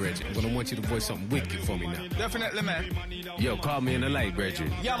morning, Bridget. I'm gonna want you to voice something wicked for me now. Definitely, man. Yo, call me in the light,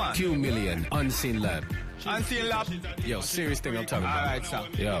 Bridget. Yeah, man. Q Million, Unseen Lab. Unseen Lab. Yo, serious thing I'm talking about. Alright, sir.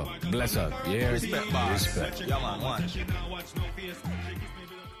 Yo, bless up. Yeah, Respect, boss. Respect. Yeah, man, one.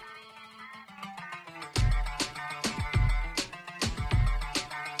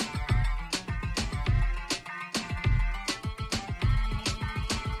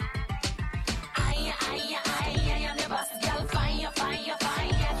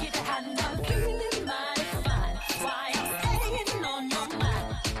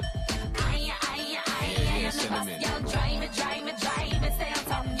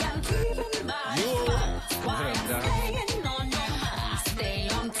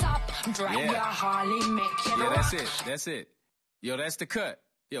 Yeah, that's it. That's it. Yo, that's the cut.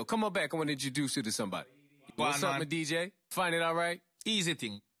 Yo, come on back. I want to introduce you to somebody. What's up, my DJ? Find it all right? Easy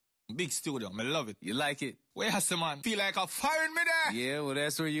thing. Big studio. I love it. You like it? Where's the man? Feel like a firing me there. Yeah, well,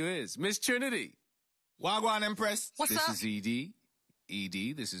 that's where you is. Miss Trinity. Wagwan Empress. This is ED.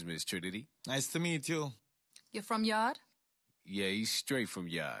 ED, this is Miss Trinity. Nice to meet you. You're from Yard? Yeah, he's straight from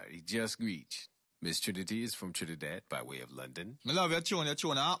Yard. He just reached. Miss Trinity is from Trinidad by way of London. I love your tune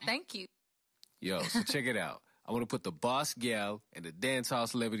up. Thank you. Yo, so check it out. I want to put the boss gal and the dance hall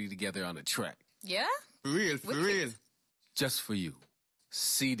celebrity together on a track. Yeah? For real. Just for you.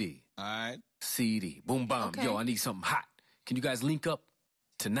 CD. All right. CD. Boom, bam. Okay. Yo, I need something hot. Can you guys link up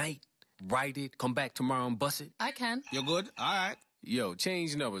tonight? Write it. Come back tomorrow and bust it? I can. You good? All right. Yo,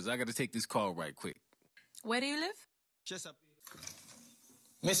 change numbers. I got to take this call right quick. Where do you live? Just up.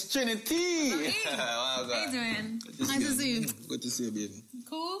 Miss Trinity. Hey. How you doing? Nice to see you. Good to see you, baby.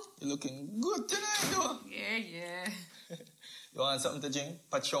 Cool? You're looking good tonight, though. Yeah. You want something to drink?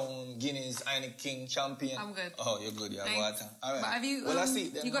 Patron, Guinness, King, Champion? I'm good. Oh, you're good. You have Thanks. water. All right. But have you, well, I see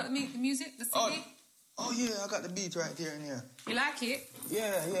it then. you got the music, the CD? Oh, yeah, I got the beat right here and here. You like it?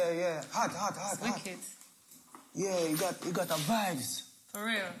 Yeah. Hot. Wicked. Yeah, you got the vibes. For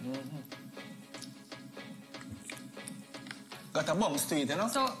real? Got a bounce to it, you know?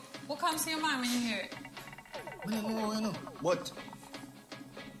 So, what comes to your mind when you hear it? I don't know, you know. But,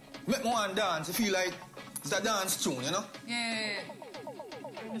 make me want to dance. You feel like it's a dance tune, you know? Yeah.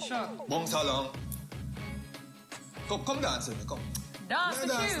 For sure. Bounce along. Come dance with me, come. Dance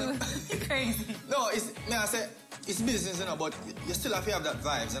with you? Crazy. No, I say, it's business, you know, but you still have to have that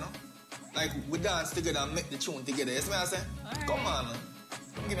vibes, you know? Like, we dance together and make the tune together. You see what I say? Right. Come on, man.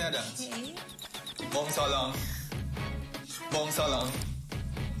 Come give me a dance. Okay. Bounce along. Bounce along.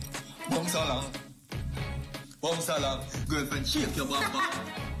 Bounce along. Bounce along. Girlfriend, shake your bum bum.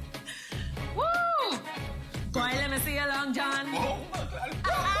 Woo! Boy, let me see you Long John. Oh,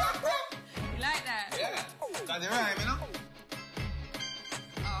 you like that? yeah. Got the rhyme, you know?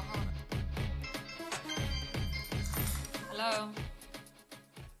 Oh, hold on. Hello?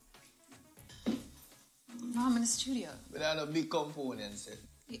 No, I'm in the studio. But I have a big components.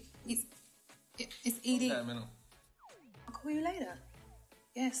 It's Edie. Time, you know? I'll call you later.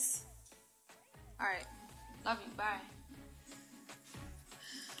 Yes. All right. Love you. Bye.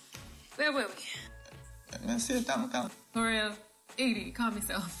 Where were we? Let me see a tang. For real. Edie, calm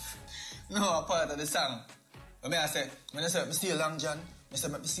yourself. No, a part of the song. When I say, I see a Long John, I say,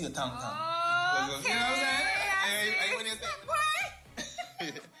 I see a tang. Okay. You know what I'm saying? Hey, when you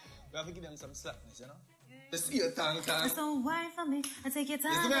say, we have to give them some slackness, you know? They see a tang. So why for me? I take your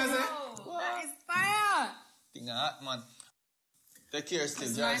time. You see what I say? That is fire. Thing hot, man. Take care still.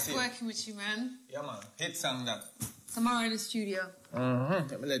 It's nice working with you, man. Yeah, man. Hit song that. Tomorrow in the studio.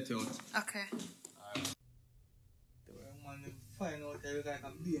 Let me let you out. Okay. Man, find out every guy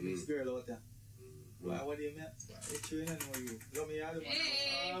can be a Miss Girl out there. Why, what do you mean? They train and know you. Love me, all the man.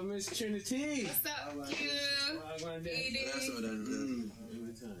 Hey. Miss Trinity. What's up, Q? Edie. That's what I do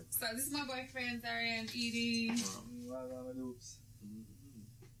every time. So this is my boyfriend, Zarian, Edie.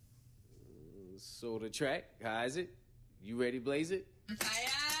 So the track, how is it? You ready, blaze it? Fire.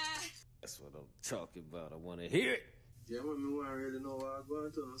 That's what I'm talking about. I want to hear it. Yeah, but me want to really know what I'm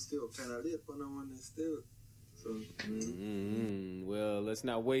going to. I'm still kind of late, but I'm on this still. So, Well, let's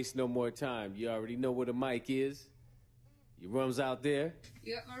not waste no more time. You already know where the mic is. Your rum's out there.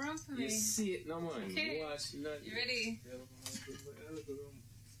 You got my rum for me. You see it, no more. Okay. You watch nothing. You ready?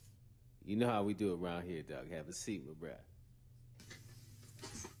 You know how we do around here, dog. Have a seat, my bruh.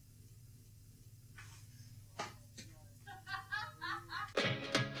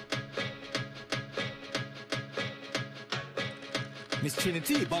 Miss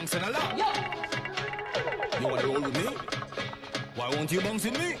Trinity, bouncing a lot. Yo! You wanna roll with me? Why won't you bounce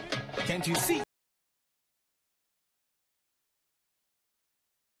with me? Can't you see?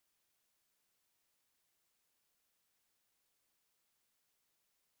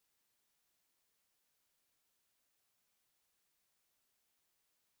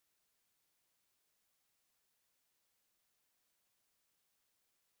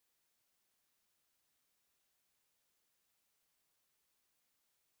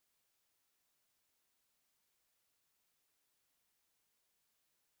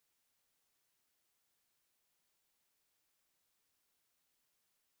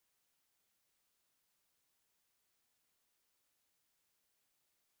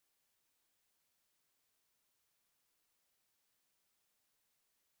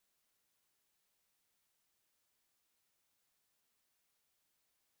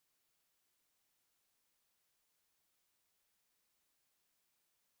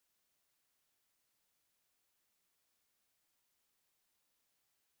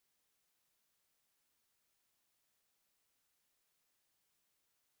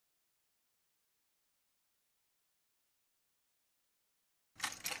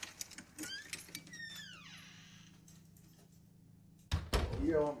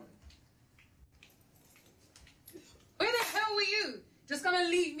 Yo, Where the hell were you? Just gonna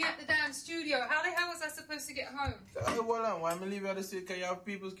leave me at the damn studio. How the hell was I supposed to get home? Hold on, why me leave you at the city? Because you have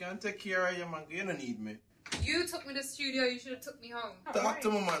people can take care of you, man. You don't need me. You took me to the studio, you should have took me home. Talk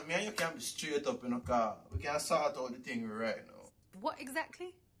to me, man. Me and you can't be straight up in a car. We can sort out the thing right now. What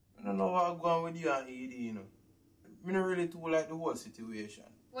exactly? I don't know how I'm going with you and ED, you know. Me not really too like the whole situation.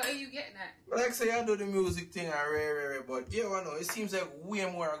 What are you getting at? Like I say, I do the music thing and rare, but yeah, I know, it seems like way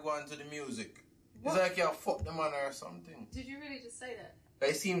more are going to the music. What? It's like you fuck the man or something. Did you really just say that?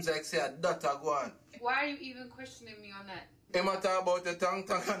 It seems like say a daughter go on. Why are you even questioning me on that? They matter about the tang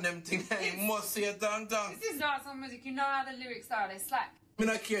tang and them things, you must say tang tang. This is not some music, you know how the lyrics are, they slap. Me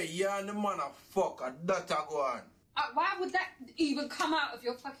not care, you and the man a fuck, a daughter go on. Why would that even come out of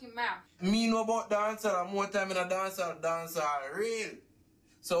your fucking mouth? Me know about dancehall, and more time in a dancehall real.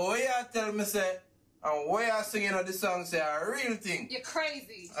 So what you tell me say, and what you singing of the song say a real thing? You're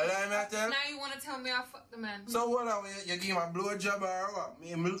crazy. Allow me to tell? Now you want to tell me I fucked the man. So what are you give him a blowjob or what?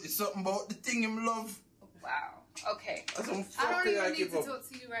 It's something about the thing him love. Wow. Okay. That's some I don't even I need to keep up. talk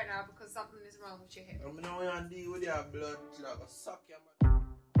to you right now because something is wrong with your head. I know you want to deal with your blood clot. Go suck your man.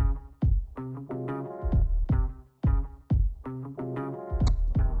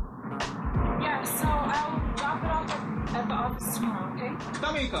 Yeah, so I'll drop it off at the office tomorrow, okay?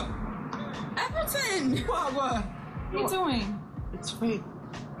 Jamaica. Everton! What? What are you doing? It's fate.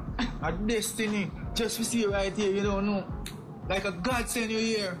 A destiny. Just to see you right here, you don't know. Like a God send you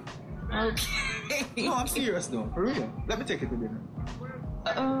here. Okay. No, I'm serious though. For real. Let me take it to dinner.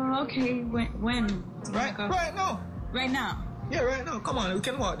 Okay. When? Right now. Right now? Yeah, right now. Come on, we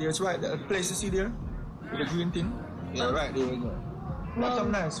can walk there. It's right there. The place you see there? With the green thing? Yeah, right there we go. Got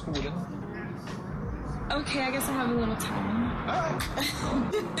some nice food, you know? Okay, I guess I have a little time. Alright.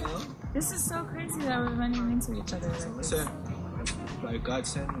 This is so crazy that we're running into each other like this. Say, like God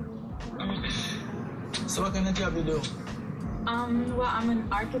sent me. So what kind of job you do? Well, I'm an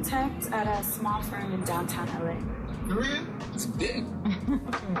architect at a small firm in downtown LA. Really? It's big.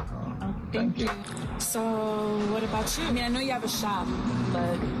 Thank you. So, what about you? I mean, I know you have a shop,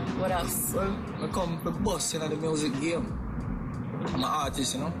 but what else? Well, I come for bus in the music game. I'm an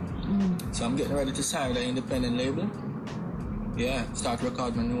artist, you know? So I'm getting ready to sign an independent label. Yeah, start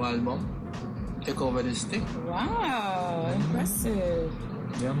recording my new album. Take over this thing. Wow, impressive.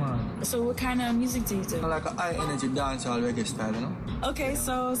 Yeah, man. So what kind of music do you do? I like a high energy dancehall reggae style, you know? Okay,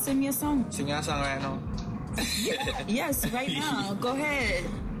 so sing me a song. Sing me a song right now? Yes, right now. Go ahead.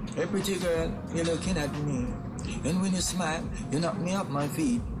 Hey, pretty girl, you're looking at me. And when you smile, you knock me off my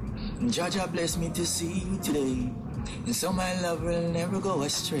feet. And Jaja bless me to see you today. And so my love will never go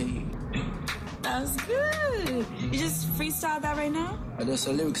astray. That was good. You just freestyle that right now? I just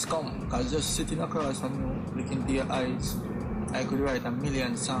the lyrics come. Cause just sitting across from you, looking into your eyes, I could write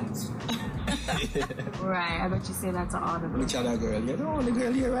 1,000,000 songs. Right, I bet you say that to Audible. Which other girl? You're the only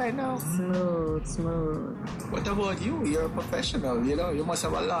girl here right now. Smooth. What about you? You're a professional, you know? You must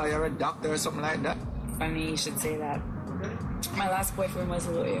have a lawyer, a doctor, or something like that. Funny you should say that. My last boyfriend was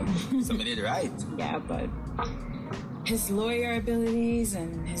a lawyer. Somebody did right. Yeah, but his lawyer abilities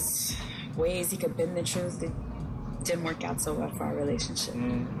and his ways he could bend the truth, it didn't work out so well for our relationship.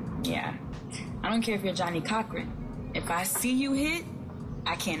 Yeah. I don't care if you're Johnny Cochran. If I see you hit,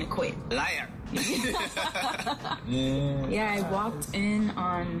 I can't quit. Liar. Yeah, I walked in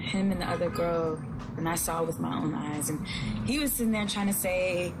on him and the other girl, and I saw with my own eyes, and he was sitting there trying to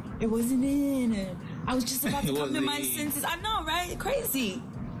say, it wasn't in, and I was just about to come to my senses. I know, right? Crazy.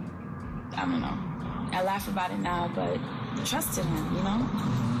 I don't know. I laugh about it now, but I trusted him, you know?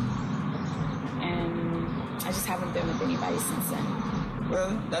 And I just haven't been with anybody since then.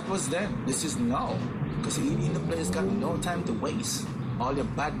 Well, that was then. This is now. Because in the place got no time to waste. All your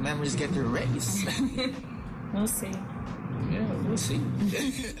bad memories get erased. We'll see. Yeah, we'll see.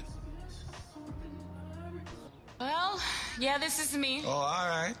 Well, yeah, this is me. Oh, all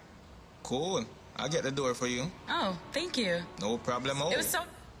right. Cool. I'll get the door for you. Oh, thank you. No problemo. It was so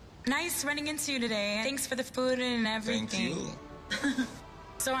nice running into you today. Thanks for the food and everything. Thank you.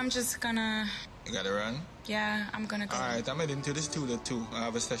 So I'm just gonna... You gotta run? Yeah, I'm gonna go. All right, I'm heading to the studio too. I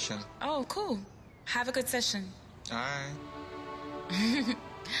have a session. Oh, cool. Have a good session. All right.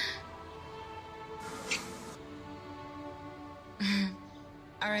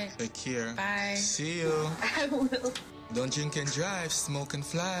 All right. Take care. Bye. See you. I will. Don't drink and drive, smoke and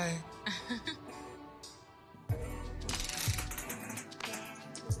fly.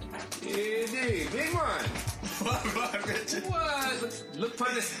 Yeah, big man. What? Look for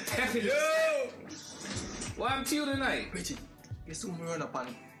this happiness. Yo! What happened to you tonight? Richie, guess who we run up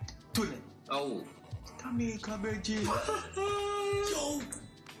on? Tune. Oh. Jamaica, Virgin. Yo!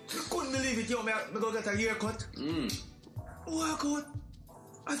 I couldn't believe it, yo. Me go get a haircut. Walk out.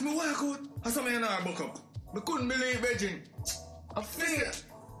 As me walk out, I saw me in our book up. I couldn't believe it, Virgin. I feel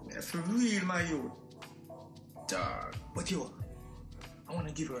yeah, for real, my youth. Dog. But yo, I want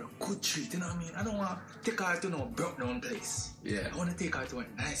to give her a good treat, you know what I mean? I don't want to take her to no broke down place. Yeah. I want to take her to a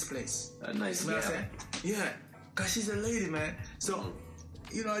nice place. A nice place. Yeah. Because she's a lady, man. So,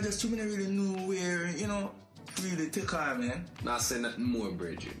 you know, I just really know where, you know, really take her, man. Not say nothing more,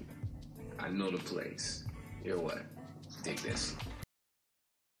 Bridget. I know the place. Here what? Take this.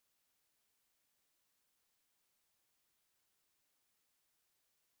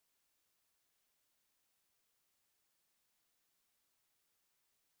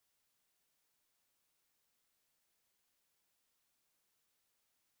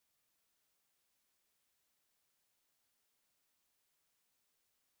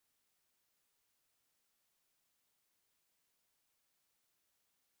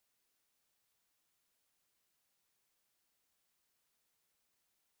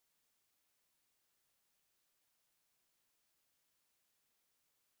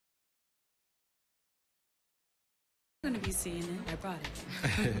 I'm gonna be seeing it. I brought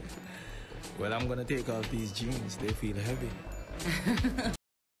it. Well, I'm gonna take off these jeans. They feel heavy.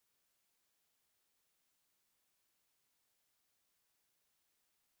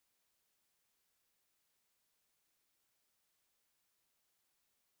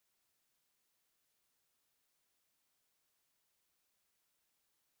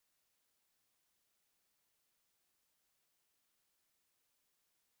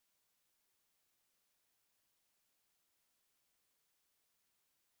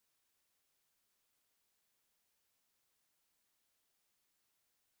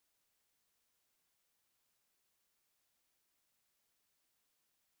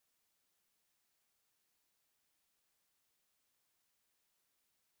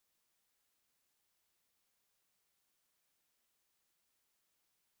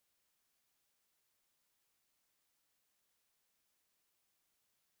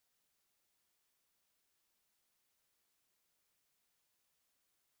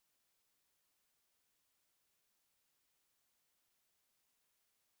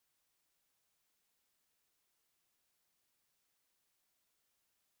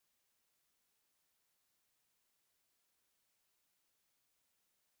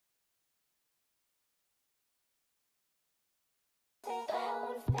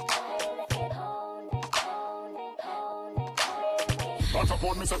 Run for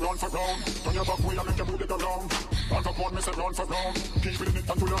ground, me say run for ground. Turn your back way and make your booty go round. Run for ground, me say run for ground. Keep feeling it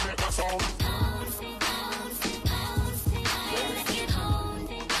until you make that sound.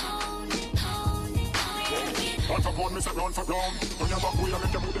 Run for ground, me say run for ground. Turn your back way and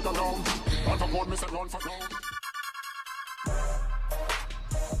make your booty go round. Run for ground, me say run for ground.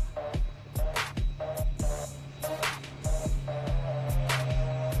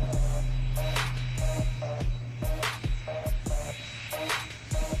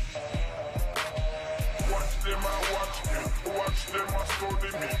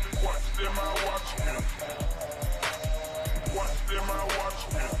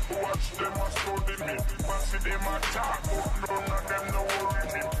 Watch them a study me. Pass them a talk, but none of them no worry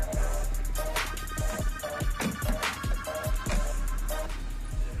me.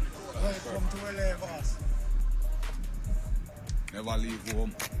 to LA, boss. Never leave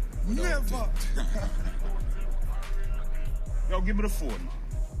home. Never. Yo, give me the phone, man.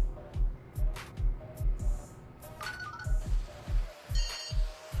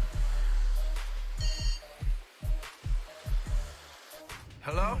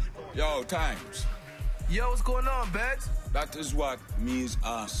 Hello? Yo, Times. Yo, what's going on, Bags? That is what me is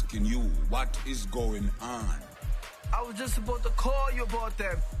asking you. What is going on? I was just about to call you about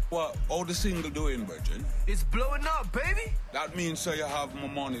that. What? How the single doing, Virgin? It's blowing up, baby. That means so you have more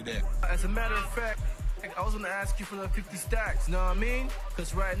money there. As a matter of fact, I was gonna ask you for the 50 stacks, know what I mean?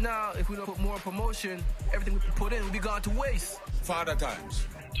 Because right now, if we don't put more promotion, everything we put in will be gone to waste. Father Times.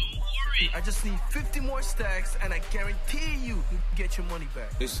 Don't worry. I just need 50 more stacks, and I guarantee you get your money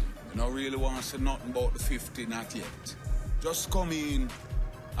back. Listen, I don't really want to say nothing about the 50, not yet. Just come in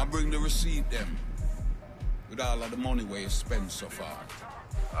and bring the receipt them with all of the money where you spent so far.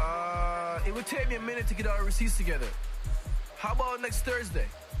 It would take me a minute to get all the receipts together. How about next Thursday?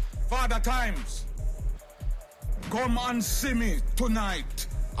 Father Times. Come and see me tonight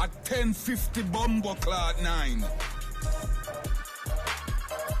at 10:50 Bumbo Cloud 9.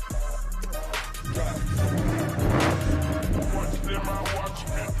 Watch them and watch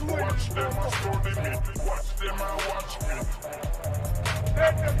me. Watch them and study me. Watch them and watch me.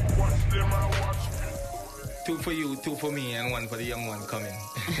 Watch them and watch me. 2 for you, 2 for me, and 1 for the young one coming.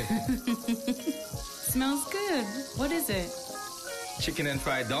 Smells good. What is it? Chicken and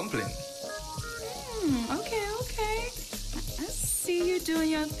fried dumpling. Okay. I see you doing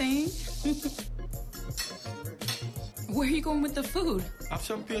your thing. Where are you going with the food? Have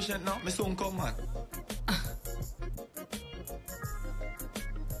some patience now. Me soon come, man.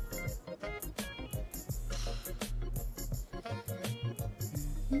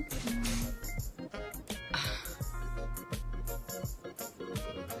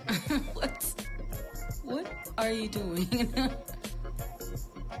 What are you doing?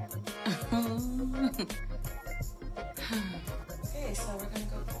 Okay, so we're gonna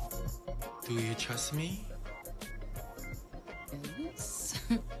go. Do you trust me? Yes.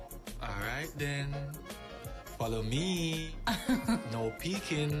 Alright then. Follow me. No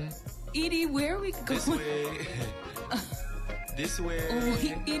peeking. Edie, where are we going? This way. This way. Oh,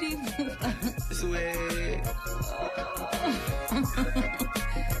 Edie. This way.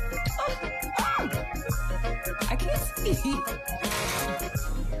 I can't see.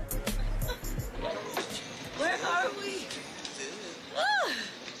 Where are we?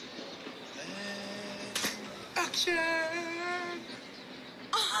 Action!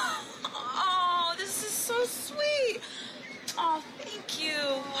 Oh, this is so sweet. Oh, thank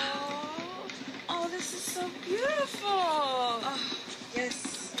you. Oh, this is so beautiful. Oh,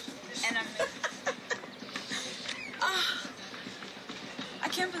 yes. And I'm... I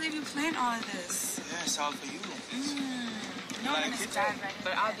can't believe you planned all of this. Yeah, it's all for you. No one is bad, right?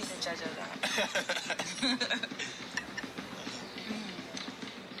 But I'll be the judge of that.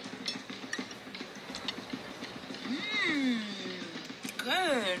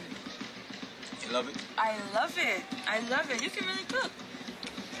 Good. You love it? I love it. You can really cook.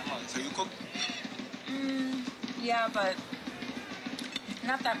 Come on, so you cook? Yeah, but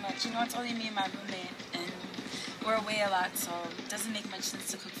not that much. You know, it's only me and my roommate, and we're away a lot, so it doesn't make much sense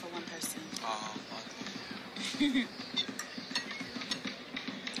to cook for one person. Oh, Okay.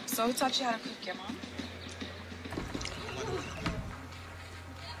 So who taught you how to cook, your mom?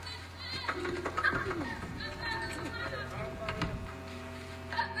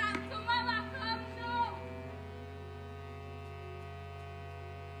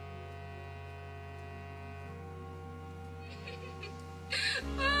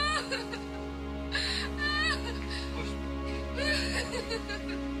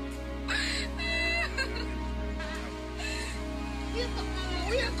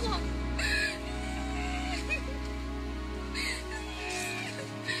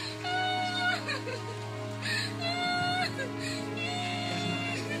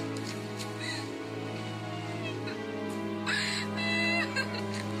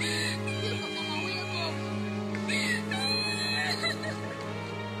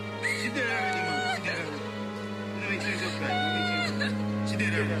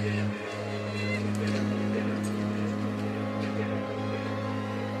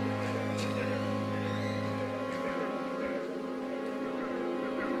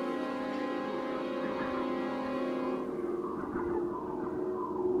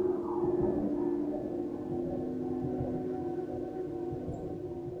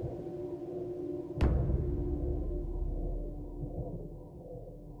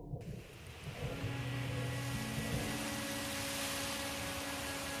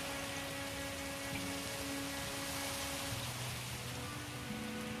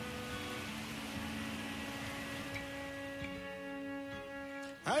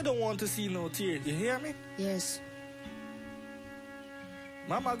 I don't want to see no tears. You hear me? Yes.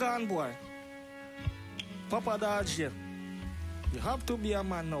 Mama gone, boy. Papa dodged you. You have to be a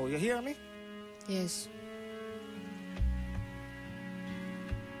man now. You hear me? Yes.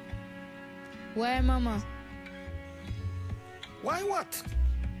 Why Mama? Why what?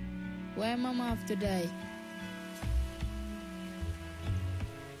 Why Mama have to die?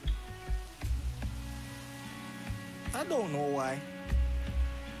 I don't know why.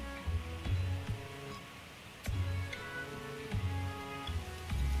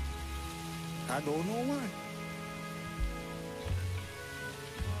 I don't know why.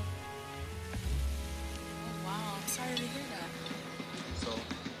 Oh, wow. I'm sorry to hear that. So,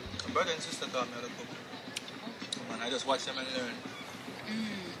 my brother and sister taught me how to cook. Oh, man, I just watch them and learn.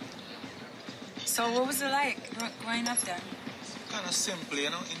 So what was it like growing up there? Kind of simple, you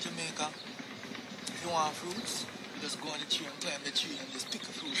know, in Jamaica. If you want fruits, you just go on the tree and climb the tree and just pick a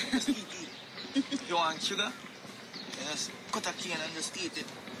fruit and just eat it. If you want sugar, you just cut a cane and just eat it.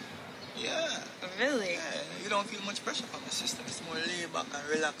 Yeah. Really? Yeah, you don't feel much pressure from the system. It's more laid back and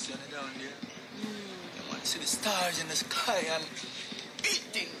relaxing down there. You want to see the stars in the sky and eat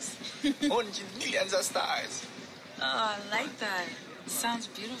things. Hundreds, millions of stars. Oh, I like that. Sounds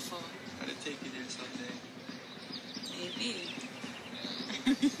beautiful. Gotta take you there someday. Maybe.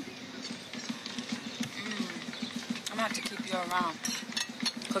 I'm gonna have to keep you around.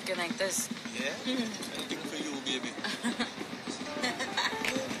 Cooking like this. Yeah? Anything for you, baby.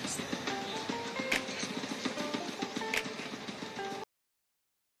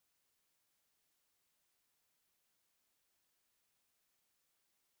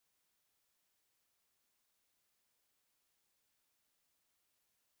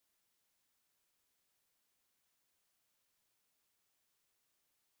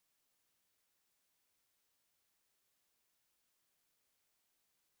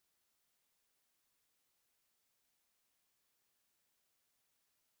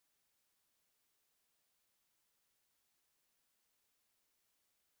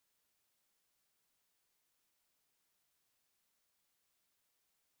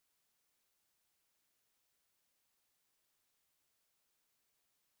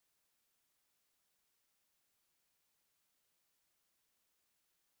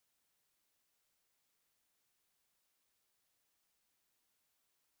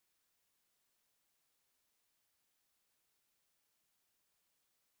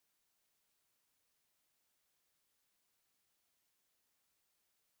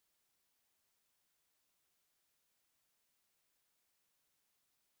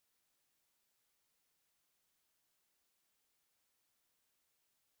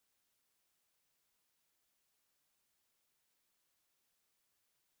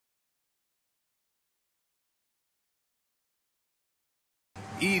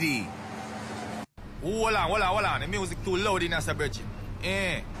 Edie. Hold on. The music too loud in a bridge.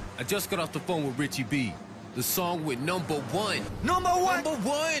 I just got off the phone with Richie B. The song with number one. Number one? Number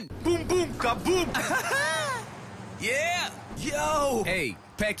one. Boom, boom, kaboom. Yeah. Yo. Hey,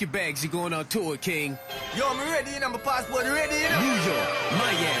 pack your bags. You're going on tour, King. Yo, I'm ready. I'm a passport ready. You know? New York,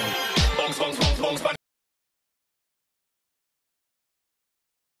 Miami.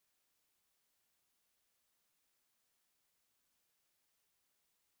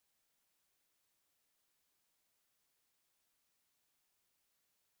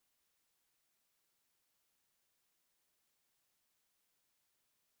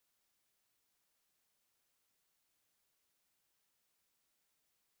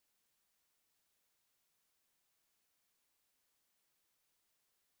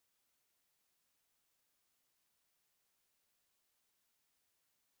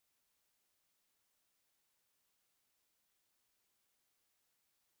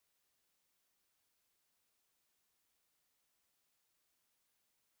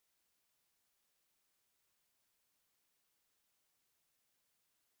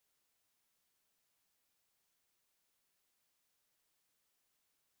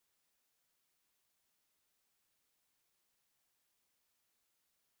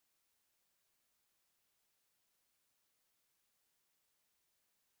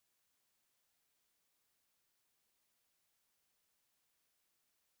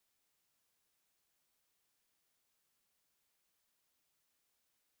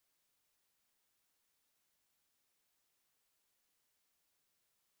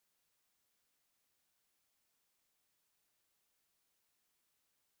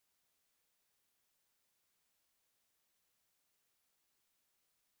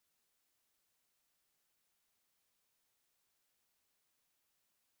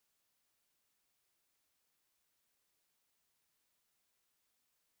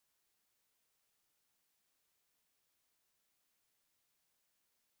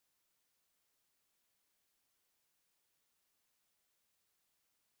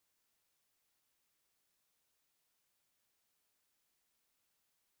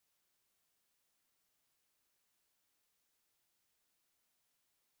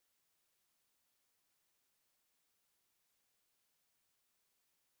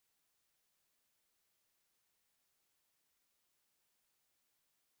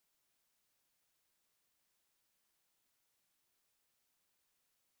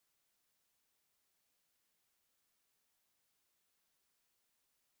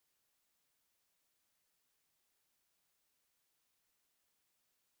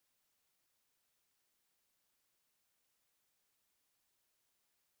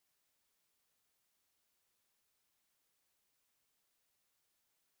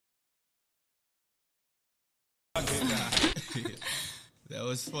 That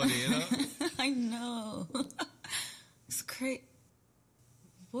was funny, you know? I know. It's great.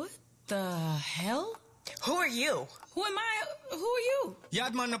 What the hell? Who are you? Who am I? Who are you?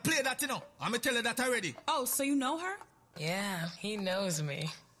 Yard man, play that, you know. I'm going to tell you that already. Oh, so you know her? Yeah, he knows me.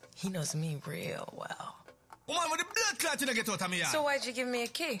 He knows me real well. Woman, with the blood clot you get out of me, So why'd you give me a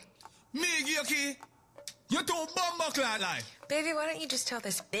key? Me give you a key? You too bumbo clot like. Baby, why don't you just tell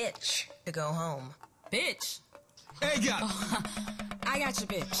this bitch to go home? Bitch? Hey, girl. I got you,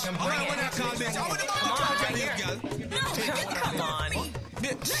 bitch. All right, when I call bitch, I want to bumbo clot you, girl. No, come on.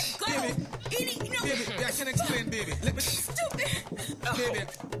 Bitch, go. Baby, baby, I can explain, baby. Let me... Stupid.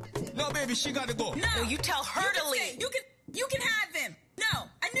 Baby. No, baby, she got to go. No, you tell her to leave. You can have him. No,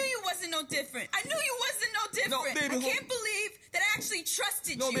 I knew you wasn't no different. I knew you wasn't no different. No, baby, I can't believe that I actually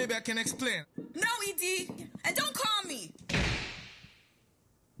trusted you. No, baby, I can explain. No, ED. And don't call me.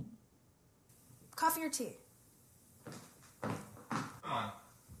 Coffee or tea? Come on.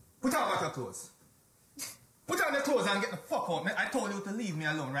 Put on your clothes. Put on your clothes and get the fuck out, man. I told you to leave me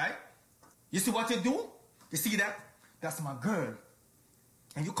alone, right? You see what you do? You see that? That's my girl.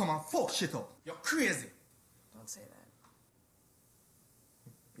 And you come and fuck shit up. You're crazy. Don't say that.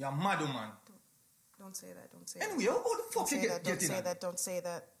 You're mad, man. Don't say that. Don't say anyway, that. how the fuck you getting? Don't say that. Don't say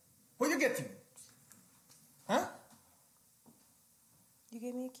that. What you getting? Huh? You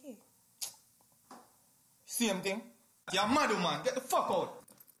gave me a key. Same thing. You're mad, man. Get the fuck out.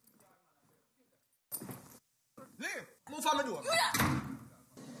 Leave. Move from the door.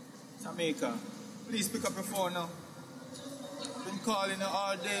 Jamaica, please pick up your phone now. Been calling her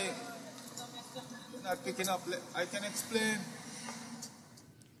all day. Not picking up. I can explain.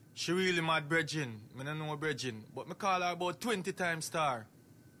 She really mad, Bridgin. I don't know Bridgin, but I call her about 20 times star.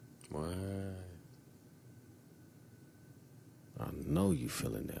 Why? I know you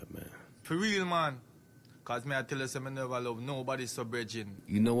feeling that, man. For real, man. Cause me I tell you I never love nobody so Bridgin.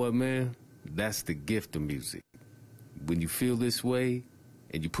 You know what, man? That's the gift of music. When you feel this way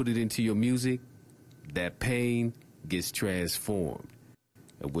and you put it into your music, that pain gets transformed.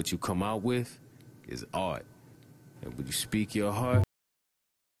 And what you come out with is art. And when you speak your heart,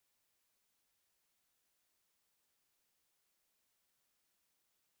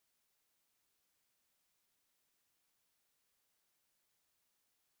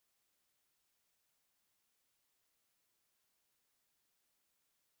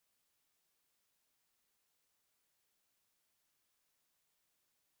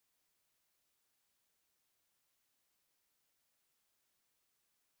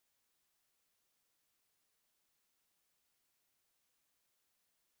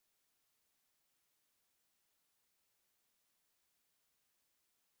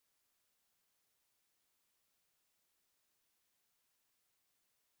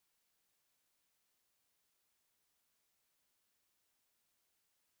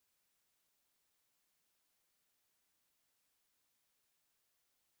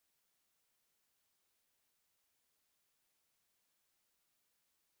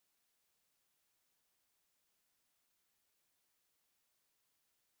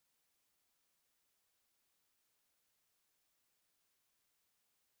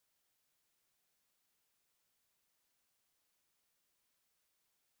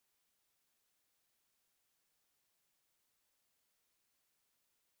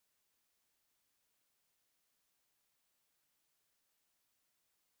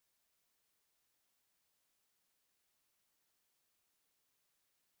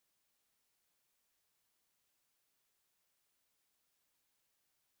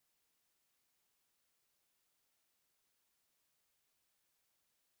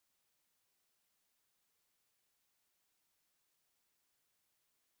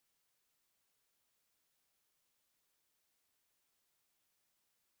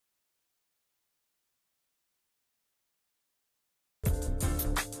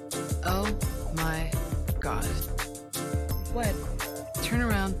 Oh my God. What? Turn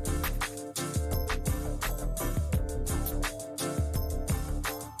around.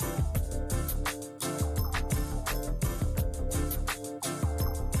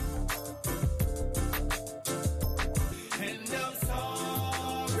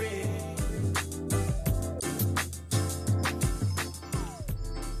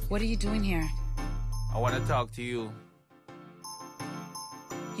 What are you doing here? I want to talk to you.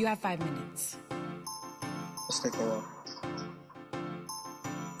 You have 5 minutes. Let's take a walk.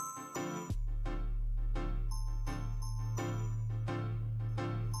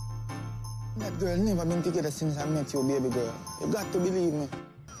 That girl never been together since I met you, baby girl. You got to believe me.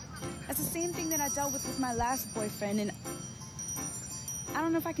 That's the same thing that I dealt with my last boyfriend, and I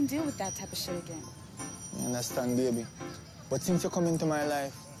don't know if I can deal with that type of shit again. I understand, baby. But since you come into my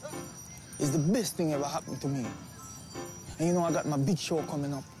life, it's the best thing ever happened to me. And you know, I got my big show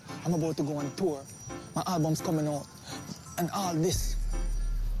coming up. I'm about to go on tour. My album's coming out. And all this.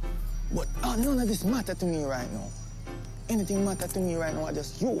 But none of this matter to me right now. Anything matter to me right now are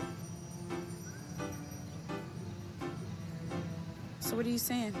just you. So what are you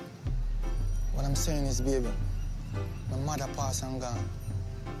saying? What I'm saying is, baby, my mother passed and gone.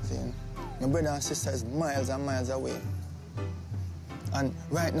 See, my brother and sister is miles and miles away. And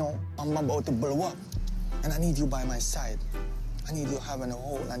right now, I'm about to blow up. And I need you by my side. I need you having a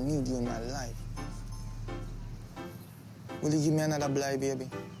hole. I need you in my life. Will you give me another blind, baby?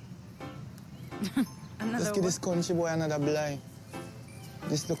 Let's give this country boy another blind.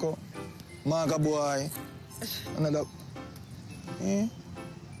 This look out. Maga boy. Another. Eh?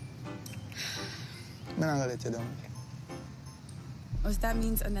 I'm not gonna let you down. Oh, if that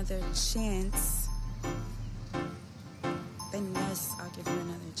means another chance, then yes, I'll give you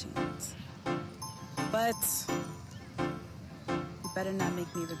another chance. But you better not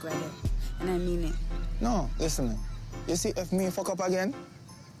make me regret it. And I mean it. No, listen. You see, if me fuck up again,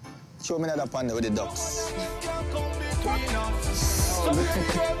 show me that panda with the ducks.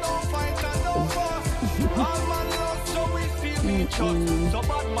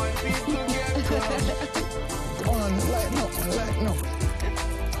 Come on, lighten up.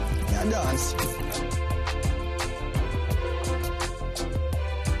 Yeah, dance.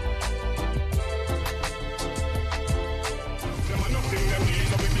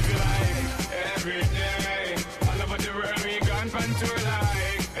 Every day, all over the world we gone from tour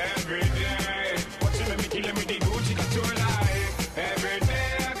like every day. Watching me kill me the Gucci couture like every day.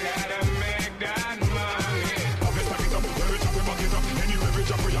 I gotta make that money. Always pack it up, every time we back it up. Anywhere we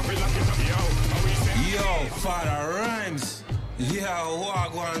jump, we have to lock it up. Yo, how we say? Yo, Father Rhymes. Yeah,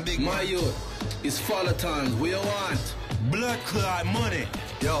 walk on big my youth. It's father times. What you want? Blood clot money.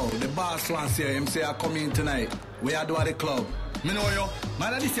 Yo, the boss wants here. Him say I come in tonight. We are doing the club. Me know yo.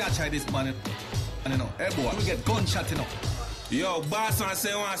 Man, this year I try this man. And you know, hey boy, we get gunshot, you know. Yo, boss man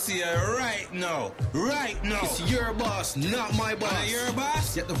say I want to see you right now. Right now. It's your boss, not my boss. And your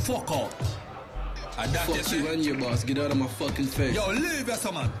boss? Get the fuck out. And that fuck you and your boss. Get out of my fucking face. Yo, leave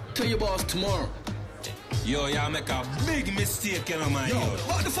us, man. Tell your boss tomorrow. Yo, y'all make a big mistake, you know, man. Yo,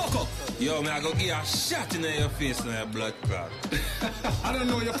 what the fuck up? Yo, man, I go give you a shot in your face and your blood clot. I don't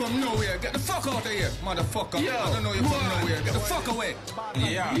know you're from nowhere. Get the fuck out of here, motherfucker. Yo, I don't know you're from nowhere. Get the fuck away.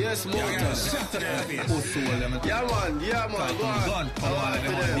 Yeah. Yes, man. Yeah, shot in your face. Yeah, man. Go on. Gun, come on,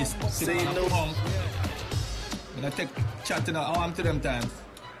 them this. Say no. When I take chatting arm to them times,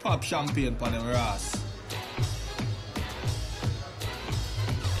 pop champagne for them ass.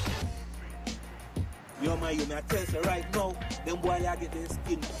 Yo, man, you may tell you right now, them boy I get their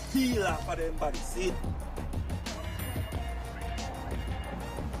skin peel off of them body, see?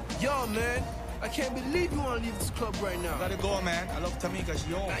 Yo, man, I can't believe you want to leave this club right now. Gotta go, man. I love Tamika, she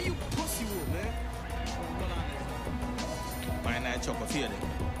young. Now you pussy wood, man. My night chopper, feel it.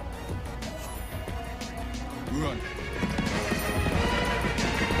 Run.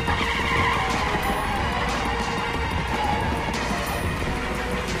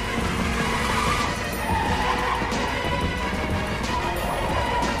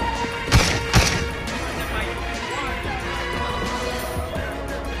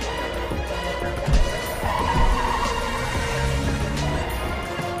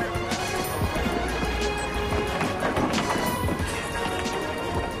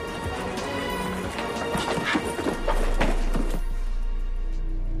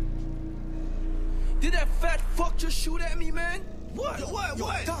 Did that fat fuck just shoot at me, man? What? Yo,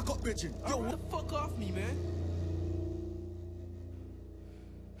 What? Talk up, Bridget. Yo, what the fuck off me, man?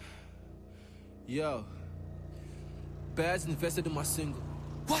 Yo, Bad's invested in my single.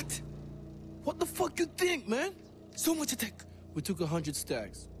 What? What the fuck you think, man? So much attack. We took 100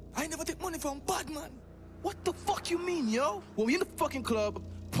 stacks. I never take money from bad man. What the fuck you mean, yo? When we in the fucking club,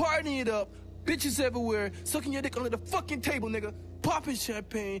 partying it up, bitches everywhere, sucking your dick under the fucking table, nigga, popping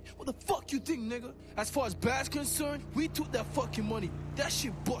champagne. What the fuck you think, nigga? As far as Bad's concerned, we took that fucking money. That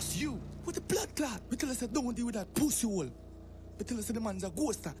shit bust you. With the blood clot, we tell us that don't deal with that pussy hole. We tell us that the man's a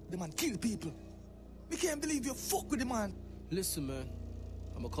ghoster, the man kill people. We can't believe you fuck with the man. Listen, man,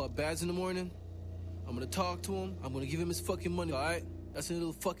 I'm gonna call Bads in the morning. I'm gonna talk to him. I'm gonna give him his fucking money, all right? That's in a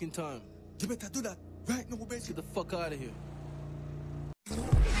little fucking time. You better do that right now, baby. Get the fuck out of here.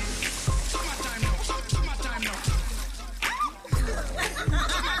 Summertime now. Summertime now.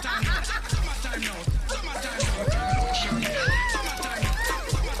 Summertime now. Summertime now. Summertime now.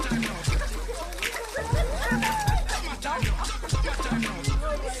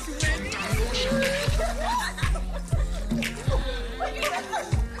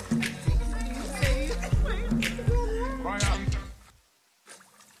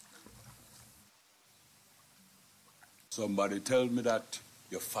 Somebody tell me that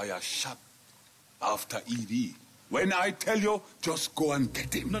you fire shot after ED. When I tell you, just go and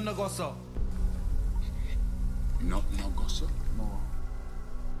get him. No go, sir. No go, sir? No.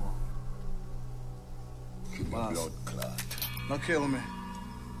 Give me blood clot. No kill me.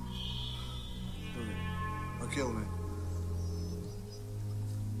 No kill me.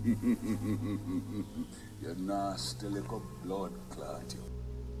 You nasty little blood clot, you.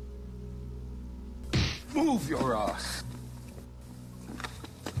 Move your ass.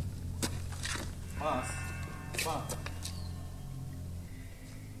 Boss.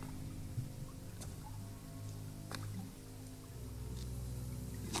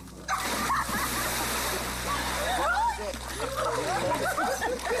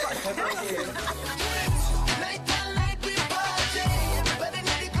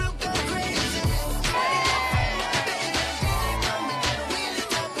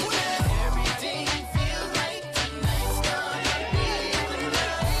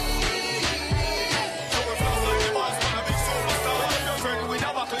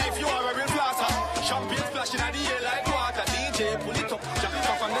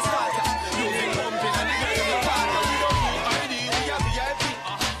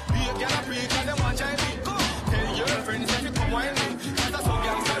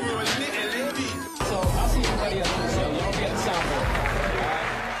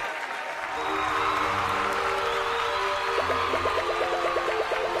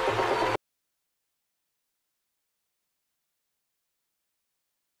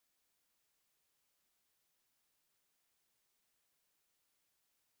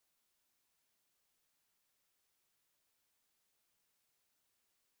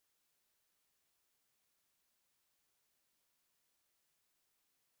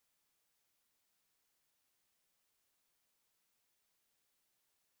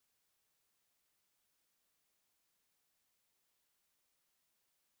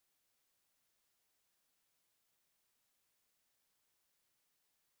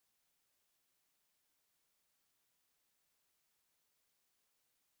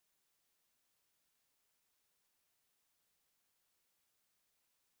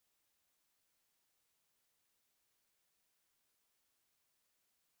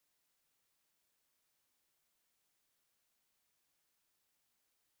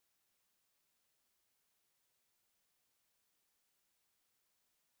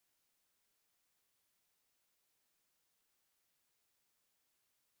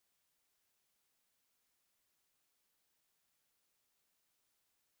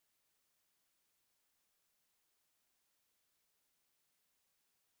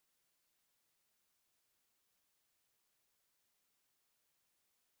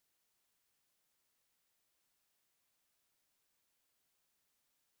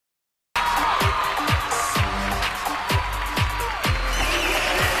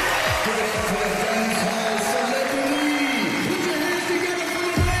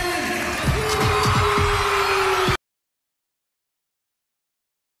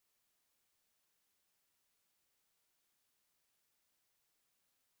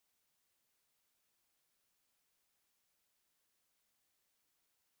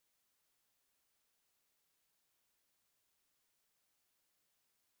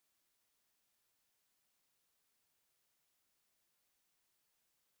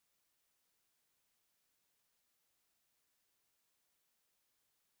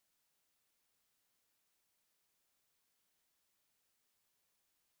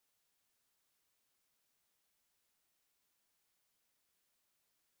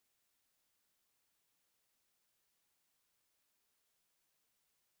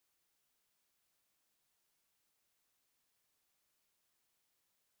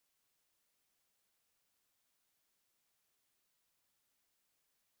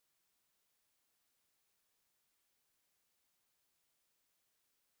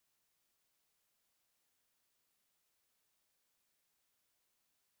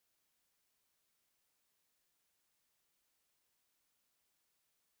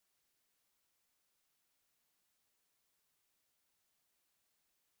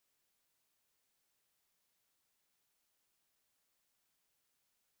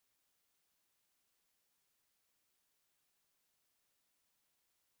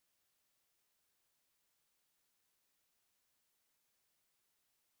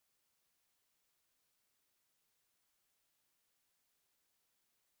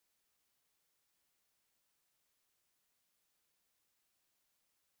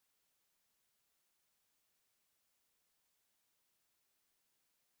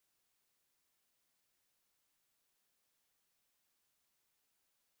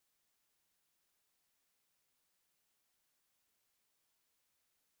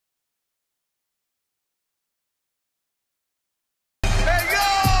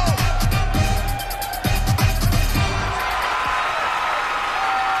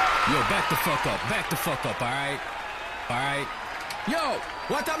 Yo, back the fuck up. Back the fuck up, all right? All right? Yo,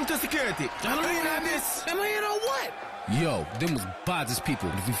 what happened to security? I don't hear this. Am I in on what? Yo, them was Bod's people.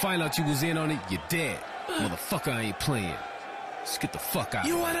 If we find out you was in on it, you're dead. Motherfucker, I ain't playing. Just get the fuck out.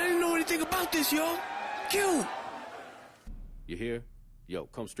 You know what? I didn't know anything about this, yo. Q. You hear? Yo,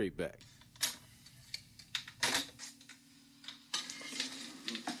 come straight back.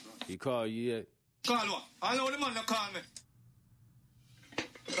 He call you yet? Call what? I know the man that call me.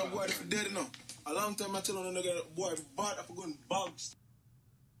 That boy is dead enough. A long time I tell on a nigga, boy, bad for going bugs.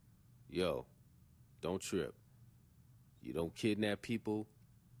 Yo, don't trip. You don't kidnap people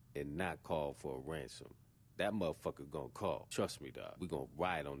and not call for a ransom. That motherfucker gonna call. Trust me, dog. We gonna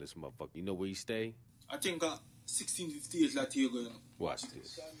ride on this motherfucker. You know where he stay? I think 1658 like here going on. Watch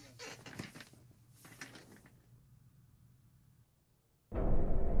this.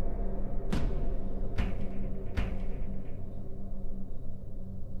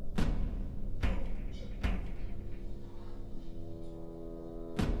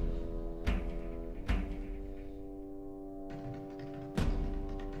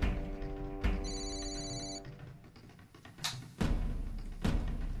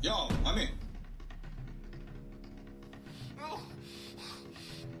 Yo, I'm in.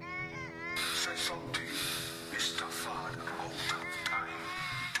 Say something, Mr. Fad, out of time to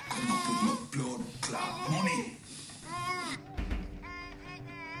come up with my blood clot money.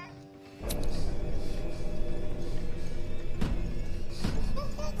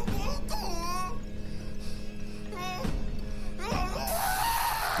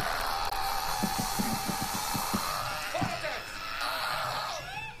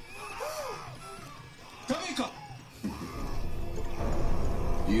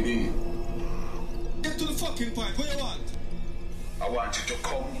 Get to the fucking point. What you want? I want you to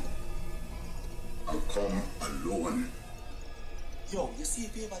come. And come alone. Yo, you see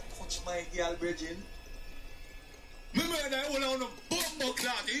if you ever touch my girl, Bridget? Me murder all on a bumbo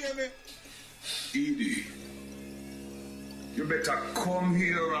clout, you hear me? Edie, you better come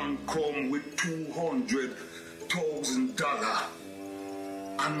here and come with $200,000.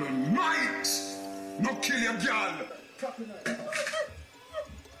 And I might not kill your girl.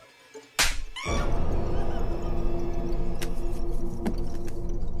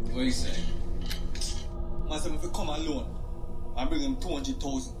 What you say? Myself, if you come alone, I'm bringing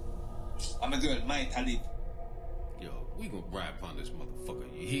 200,000. I'm a girl, might live. Yo, we gonna ride upon this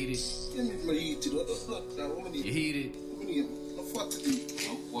motherfucker. You heated? You heated? No fuck to do.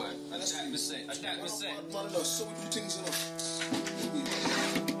 Oh, what? I that me say. Man, no, so we do things, you know.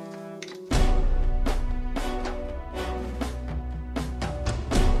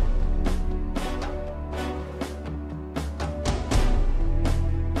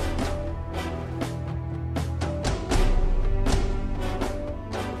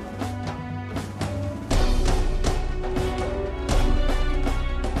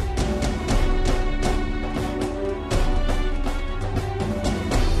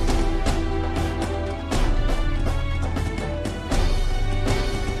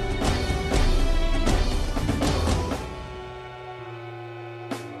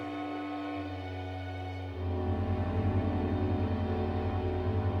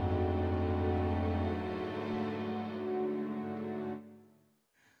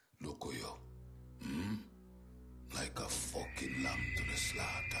 Like a fucking lamb to the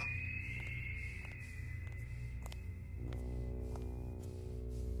slaughter.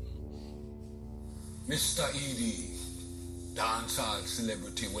 Mr. Edie, dancehall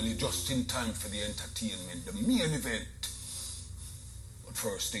celebrity, well, you're just in time for the entertainment, the main event. But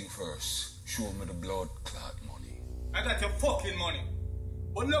first thing first, show me the blood clot money. I got your fucking money.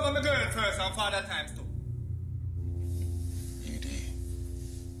 But look at my girl first and father times too. Edie,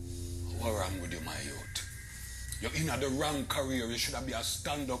 what's wrong with you, my youth? You're in the wrong career. You should have been a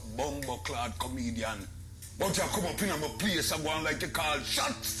stand-up bumbo-clad comedian. But you come up in my place and go on like you call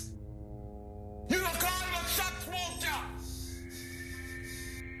shots. You don't call no shots, won't ya?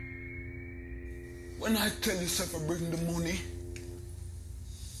 When I tell you to bring the money,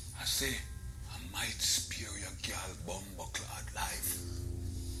 I say, I might spare your girl bumbo-clad life.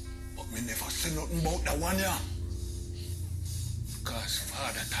 But me never say nothing about that one, yeah. Because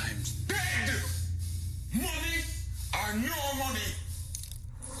Father Time's dead. Money or no money,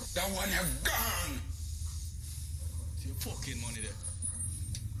 that one have gone. It's your fucking money there.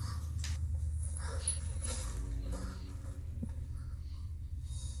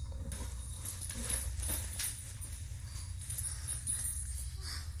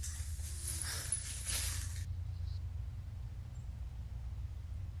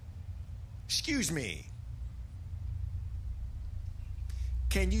 Excuse me.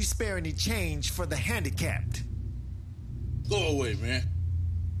 can you spare any change for the handicapped? Go away, man.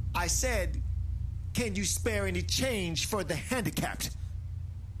 I said, can you spare any change for the handicapped?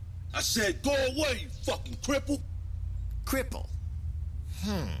 I said, go away, you fucking cripple. Cripple?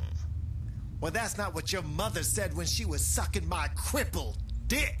 Well, that's not what your mother said when she was sucking my crippled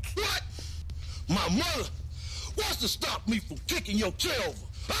dick. What? My mother wants to stop me from kicking your tail over,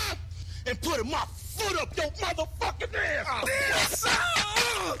 huh? And putting my foot up your motherfucking ass.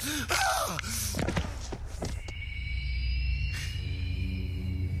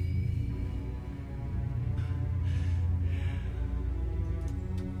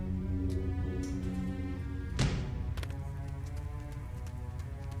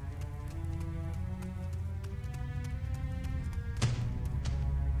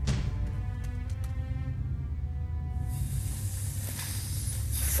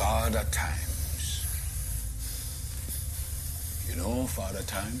 Father times. You know, Father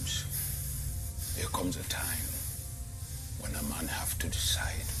times, there comes a time when a man have to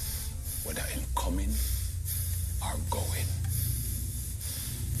decide whether him coming or going.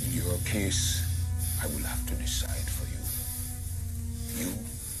 In your case, I will have to decide for you. You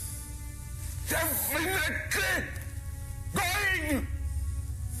definitely going!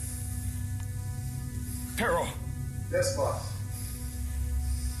 Pero. Yes, boss.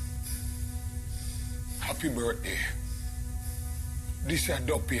 Happy birthday. This is a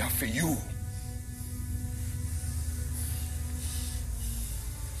dope here for you.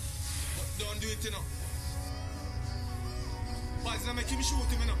 Don't do it, you know. Baz, don't make him shoot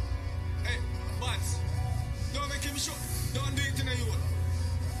him, you know. Hey, Baz, don't make him shoot. Don't do it, you know, you.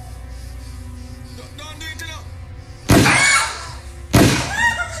 Don't do it, you know.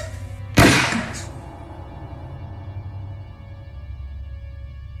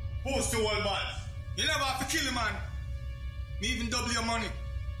 Post the wall, Baz. You never have to kill a man. Me even double your money.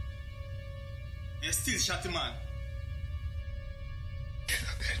 You still shot the man. You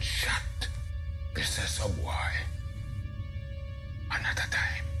don't get shot. This is a boy. Another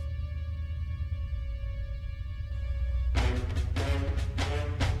time.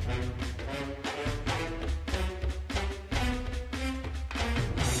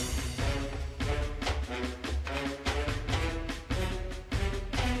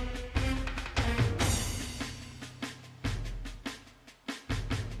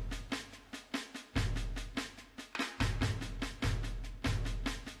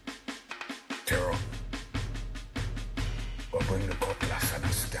 Tero, go bring the cutlass and a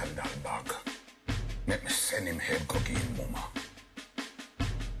scandal bag. Let me send him head go give him mama.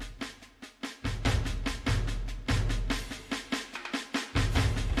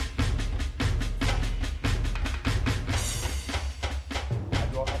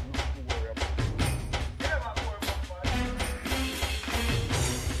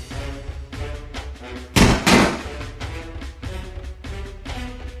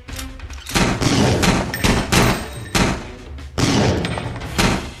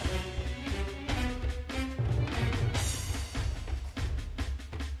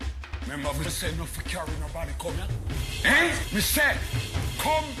 Remember me say not for carry nobody come here? Eh? Me say,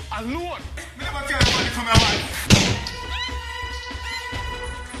 come alone. Me never carry nobody come here, man.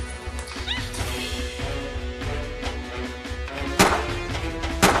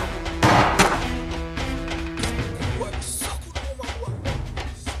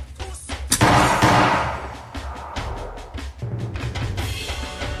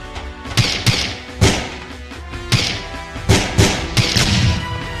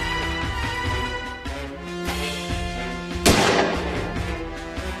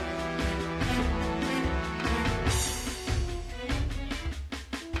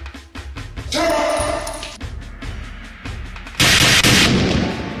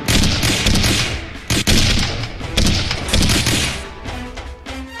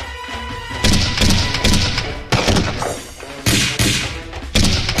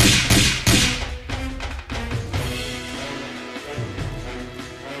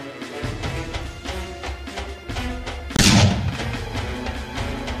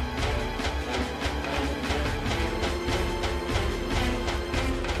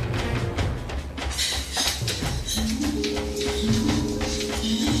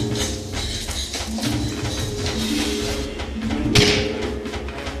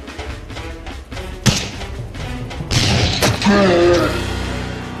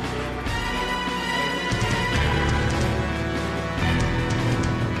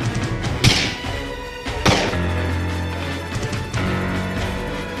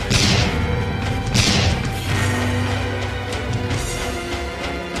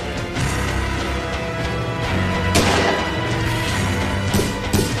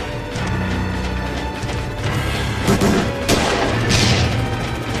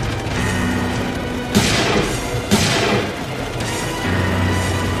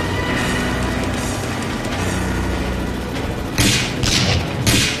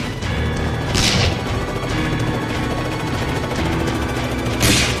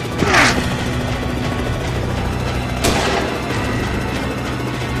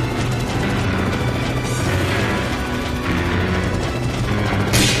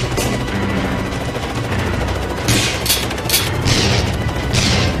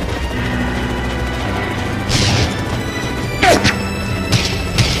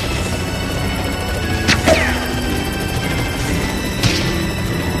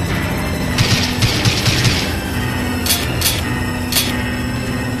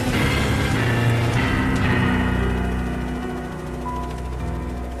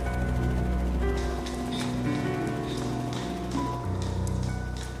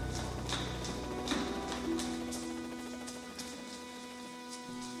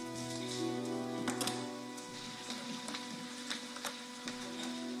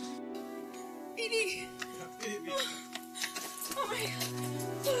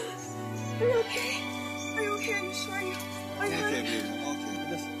 sure you. Are you Okay, hurt? baby. Okay.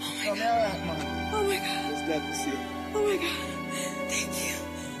 Just, Oh my I'm alright, man. Oh my God. Just glad to see you. Oh my God. Thank you.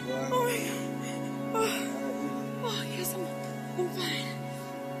 Why? Oh my God. Oh yes, I'm fine.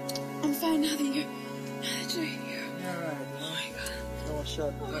 I'm fine now that you're here. You're alright, man. Oh my God. No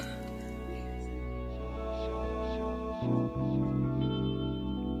shot.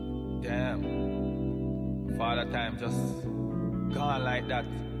 Damn. Father time just gone like that.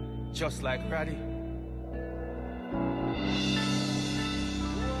 Just like Raddy.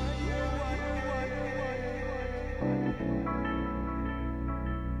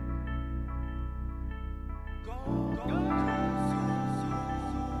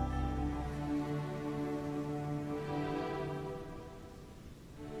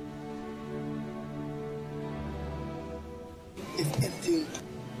 If anything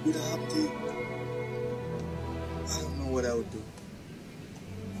would have happened to you, I don't know what I would do.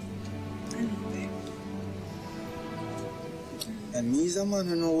 I know, babe. And me is a man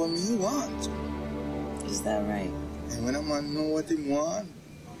who know what me want. Is that right? And when a man know what he want,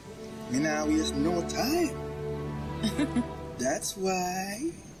 me not waste no time. That's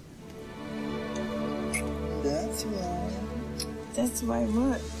why. That's why. That's why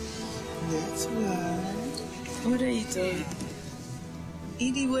what? That's why. What are you doing?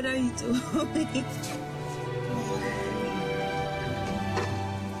 Edie, what are you doing?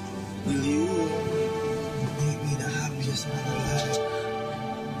 Will you make me the happiest man alive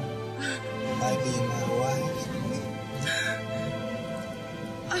by being my wife?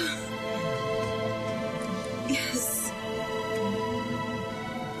 Yes.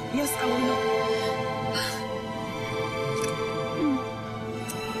 Yes, I will.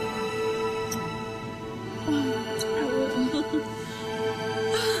 I will.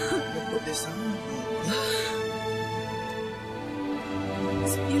 Put this on.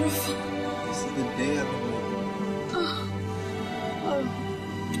 It's beautiful. This is the day I've been waiting. Oh,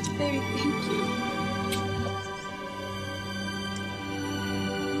 baby, thank you.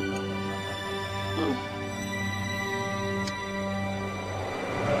 Oh.